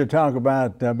used to talk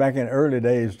about back in the early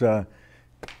days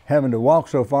having to walk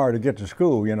so far to get to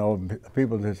school. You know,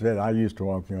 people that said I used to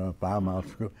walk 5 miles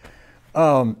to school.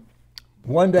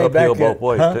 One day uphill back both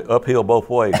ways, uphill both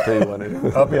ways too. Wasn't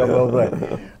it? Uphill both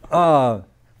ways.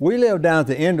 We lived down at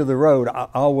the end of the road,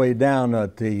 all the way down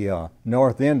at the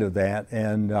north end of that,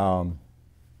 and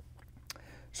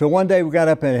so one day we got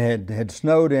up and it had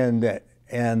snowed, and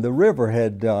the river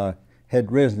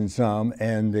had risen some,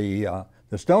 and the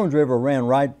Stones River ran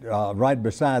right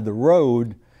beside the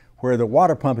road where the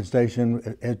water pumping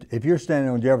station. If you're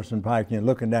standing on Jefferson Pike and you're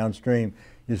looking downstream,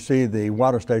 you see the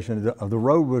water station. The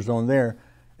road was on there,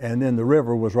 and then the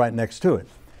river was right next to it.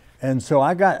 And so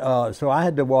I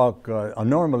had to walk.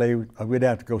 Normally, we'd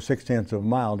have to go 6/10 of a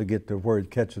mile to get to where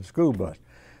we'd catch the school bus.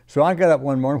 So I got up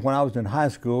one morning when I was in high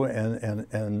school,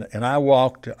 and I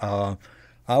walked. I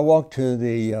walked to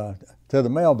the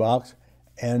mailbox,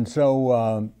 and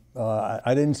so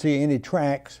I didn't see any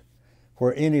tracks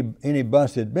where any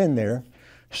bus had been there.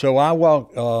 So I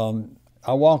walked on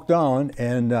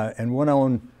and went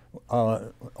on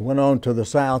to the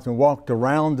south and walked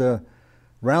around the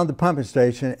pumping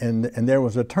station, and there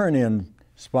was a turn-in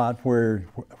spot where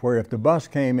if the bus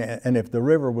came and if the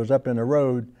river was up in the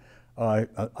road,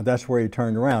 that's where he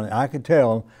turned around. And I could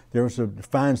tell there was a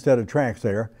fine set of tracks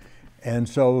there, and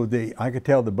so I could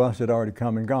tell the bus had already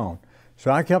come and gone. So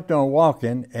I kept on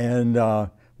walking and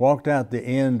walked out the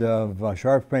end of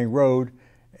Sharp Spring Road,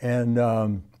 and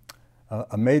I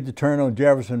made the turn on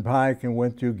Jefferson Pike and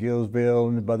went through Gillsville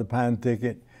and by the Pine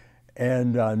Thicket,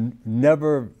 and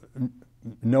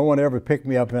no one ever picked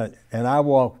me up, and I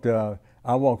walked 5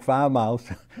 miles.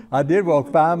 I did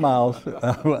walk 5 miles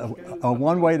on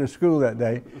one way to school that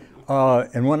day.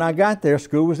 And when I got there,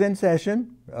 school was in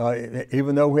session,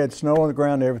 even though we had snow on the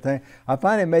ground and everything. I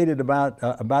finally made it about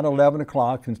 11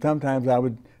 o'clock, and sometimes I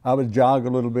would jog a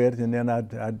little bit, and then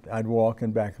I'd walk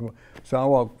and back.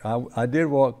 So I did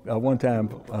walk one time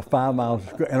 5 miles,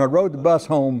 and I rode the bus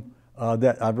home.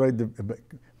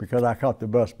 Because I caught the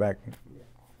bus back.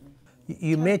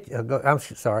 You mentioned, I'm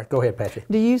sorry, go ahead, Patsy.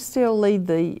 Do you still lead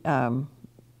the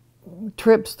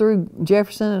trips through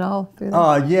Jefferson and all?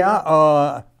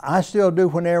 Yeah, I still do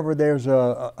whenever there's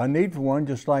a need for one,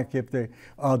 just like if the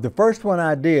first one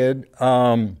I did,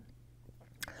 all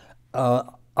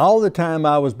the time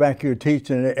I was back here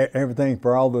teaching everything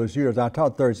for all those years. I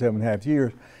taught 37.5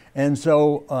 years, and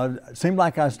so it seemed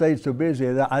like I stayed so busy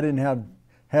that I didn't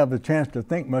have the chance to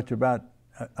think much about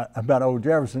old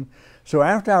Jefferson. So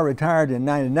after I retired in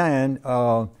 '99,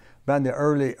 about in the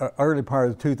early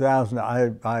part of 2000,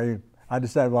 I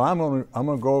decided, well, I'm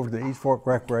gonna go over to the East Fork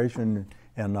Recreation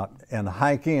and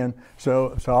hike in.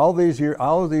 So all these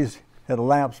had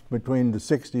elapsed between the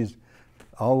 '60s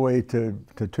all the way to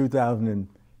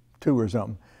 2002 or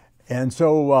something. And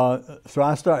so I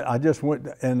just went,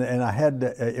 and I had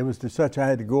to, it was to such I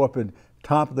had to go up at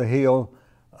top of the hill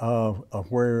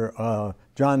where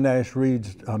John Nash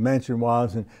Reed's mansion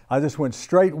was, and I just went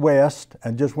straight west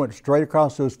and just went straight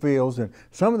across those fields. And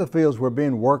some of the fields were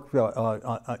being worked,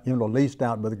 leased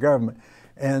out by the government.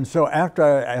 And so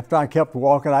after I kept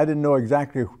walking, I didn't know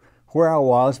exactly where I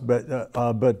was,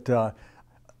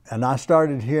 and I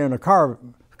started hearing car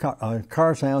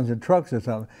sounds and trucks or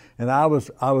something, and I was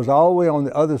all the way on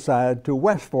the other side to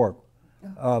West Fork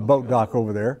boat dock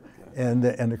over there, and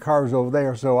the car was over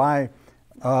there. So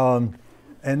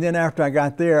and then after I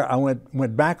got there, I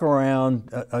went back around,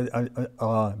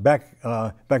 back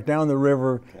down the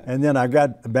river, and then I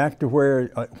got back to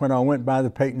when I went by the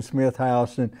Peyton Smith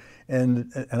house, and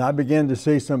I began to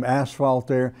see some asphalt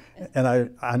there,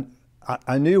 and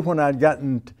I knew when I'd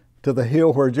gotten to the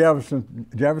hill where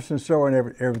Jefferson's store and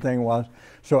everything was.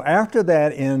 So after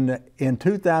that, in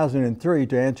 2003,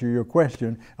 to answer your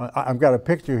question, I've got a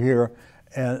picture here,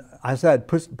 and I started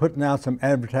putting out some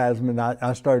advertisement.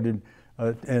 I started,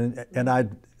 and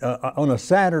on a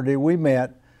Saturday we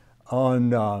met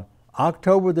on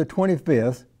October the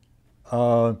 25th,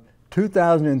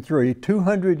 2003,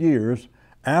 200 years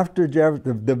after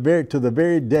Jefferson, to the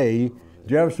very day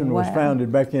Jefferson was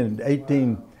founded back in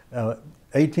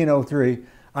 1803.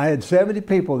 I had 70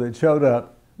 people that showed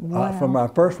up from my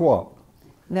first walk.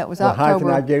 And that was The hike, and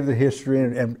October. I gave the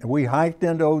history, and we hiked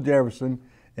into Old Jefferson,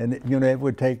 and you know, it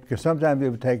would take, because sometimes it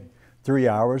would take 3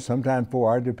 hours, sometimes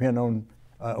 4 hours, depending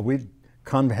on, we'd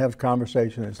come to have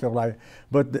conversation and stuff like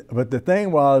that. But the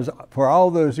thing was, for all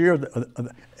those years,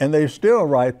 and they're still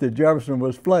right, that Jefferson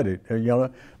was flooded, you know.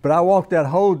 But I walked that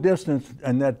whole distance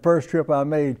in that first trip I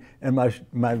made, and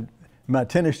my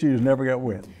tennis shoes never got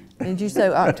wet. Did you say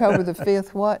October the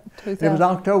 5th, what, 2000? It was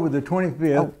October the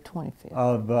 25th, Oh, 25th.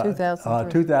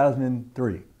 of 2003.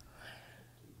 2003.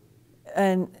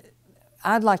 And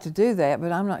I'd like to do that,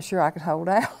 but I'm not sure I could hold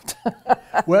out.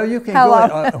 Well, you can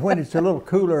go when it's a little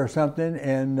cooler or something,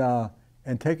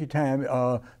 and take your time.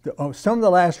 Some of the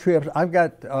last trips I've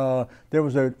got, there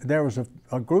was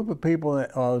a group of people,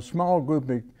 a small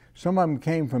group. Some of them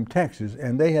came from Texas,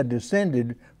 and they had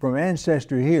descended from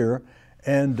ancestry here,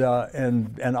 and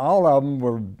all of them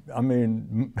were, I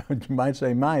mean, you might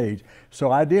say my age.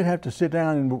 So I did have to sit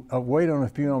down and wait on a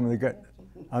few of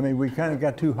them. We kind of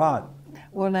got too hot.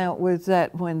 Well, now, was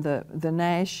that when the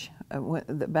Nash,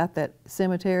 about that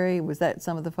cemetery, was that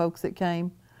some of the folks that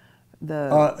came?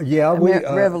 Yeah,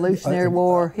 Revolutionary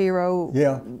War hero?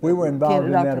 Yeah, we were involved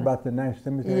in that Dr. about the Nash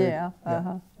Cemetery. Yeah,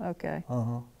 okay.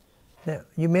 Now,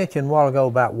 you mentioned a while ago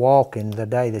about walking the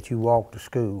day that you walked to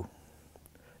school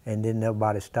and didn't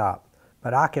nobody stop.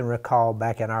 But I can recall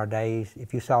back in our days,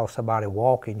 if you saw somebody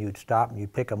walking, you'd stop and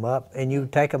you'd pick them up, and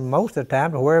you'd take them most of the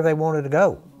time to wherever they wanted to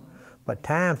go. But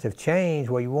times have changed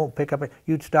where you won't pick up,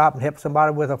 you'd stop and help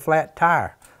somebody with a flat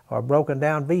tire or a broken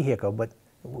down vehicle, but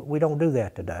we don't do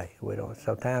that today. We don't,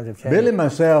 so times have changed. Billy and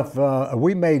myself,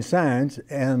 we made signs,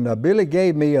 and Billy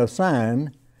gave me a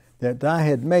sign that I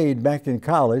had made back in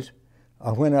college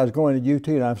when I was going to UT,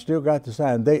 and I've still got the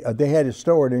sign. They had it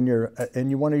stored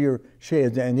in one of your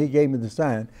sheds, and he gave me the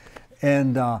sign.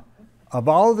 And of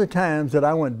all the times that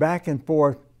I went back and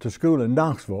forth to school in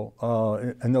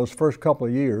Knoxville in those first couple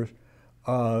of years,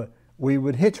 we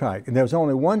would hitchhike, and there was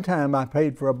only one time I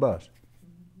paid for a bus.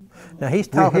 Now he's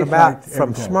talking about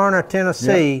from Smyrna,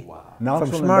 Tennessee,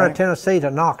 Knoxville from Smyrna, Tennessee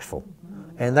to Knoxville,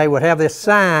 and they would have this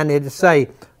sign. It'd say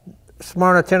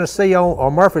Smyrna, Tennessee,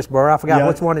 or Murfreesboro. I forgot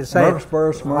which one it said.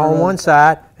 Murfreesboro, Smyrna. On one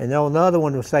side, and on the other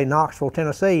one would say Knoxville,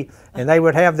 Tennessee, and they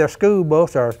would have their school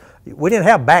bus. Or we didn't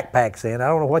have backpacks then. I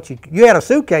don't know what you had a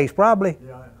suitcase probably,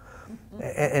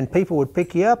 and people would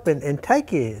pick you up and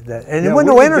take you. And there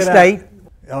wasn't no interstate.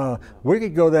 We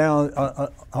could go down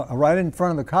right in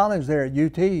front of the college there at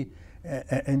UT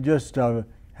and just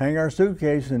hang our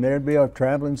suitcase, and there'd be a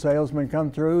traveling salesman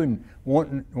come through and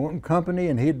wanting company,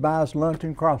 and he'd buy us lunch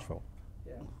in Crossville.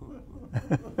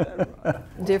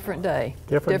 Different day.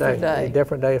 Different day.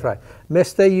 Different days, right.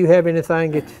 Miss Thee, you have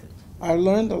anything that I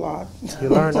learned a lot. you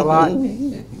learned a lot?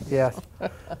 Yes.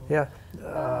 Yeah.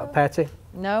 Patsy?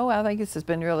 No, I think this has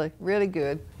been really, really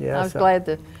good. Yeah, I was glad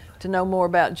to know more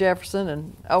about Jefferson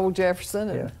and Old Jefferson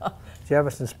and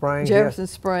Jefferson Springs. Jefferson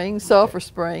Springs, Sulphur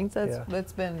Springs. Yeah.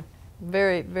 That's been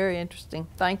very, very interesting.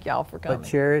 Thank y'all for coming. But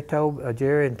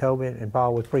Jerry and Toby and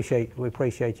Paul, we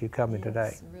appreciate you coming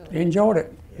today. Really. Enjoyed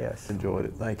it. Yes. Enjoyed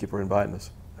it. Thank you for inviting us.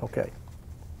 Okay.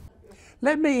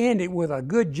 Let me end it with a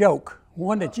good joke,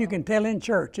 one that you can tell in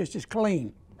church. It's just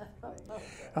clean.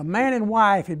 A man and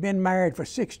wife had been married for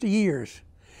 60 years.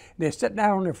 They sat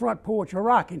down on the front porch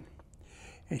rocking.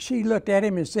 And she looked at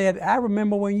him and said, "I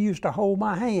remember when you used to hold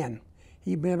my hand."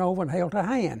 He bent over and held her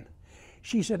hand.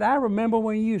 She said, "I remember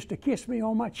when you used to kiss me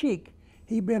on my cheek."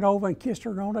 He bent over and kissed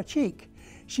her on the cheek.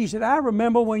 She said, "I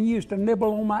remember when you used to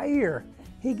nibble on my ear."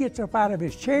 He gets up out of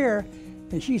his chair,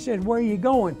 and she said, "Where are you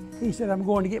going?" He said, "I'm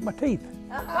going to get my teeth."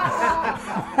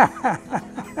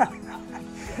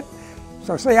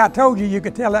 So see, I told you you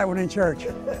could tell that one in church.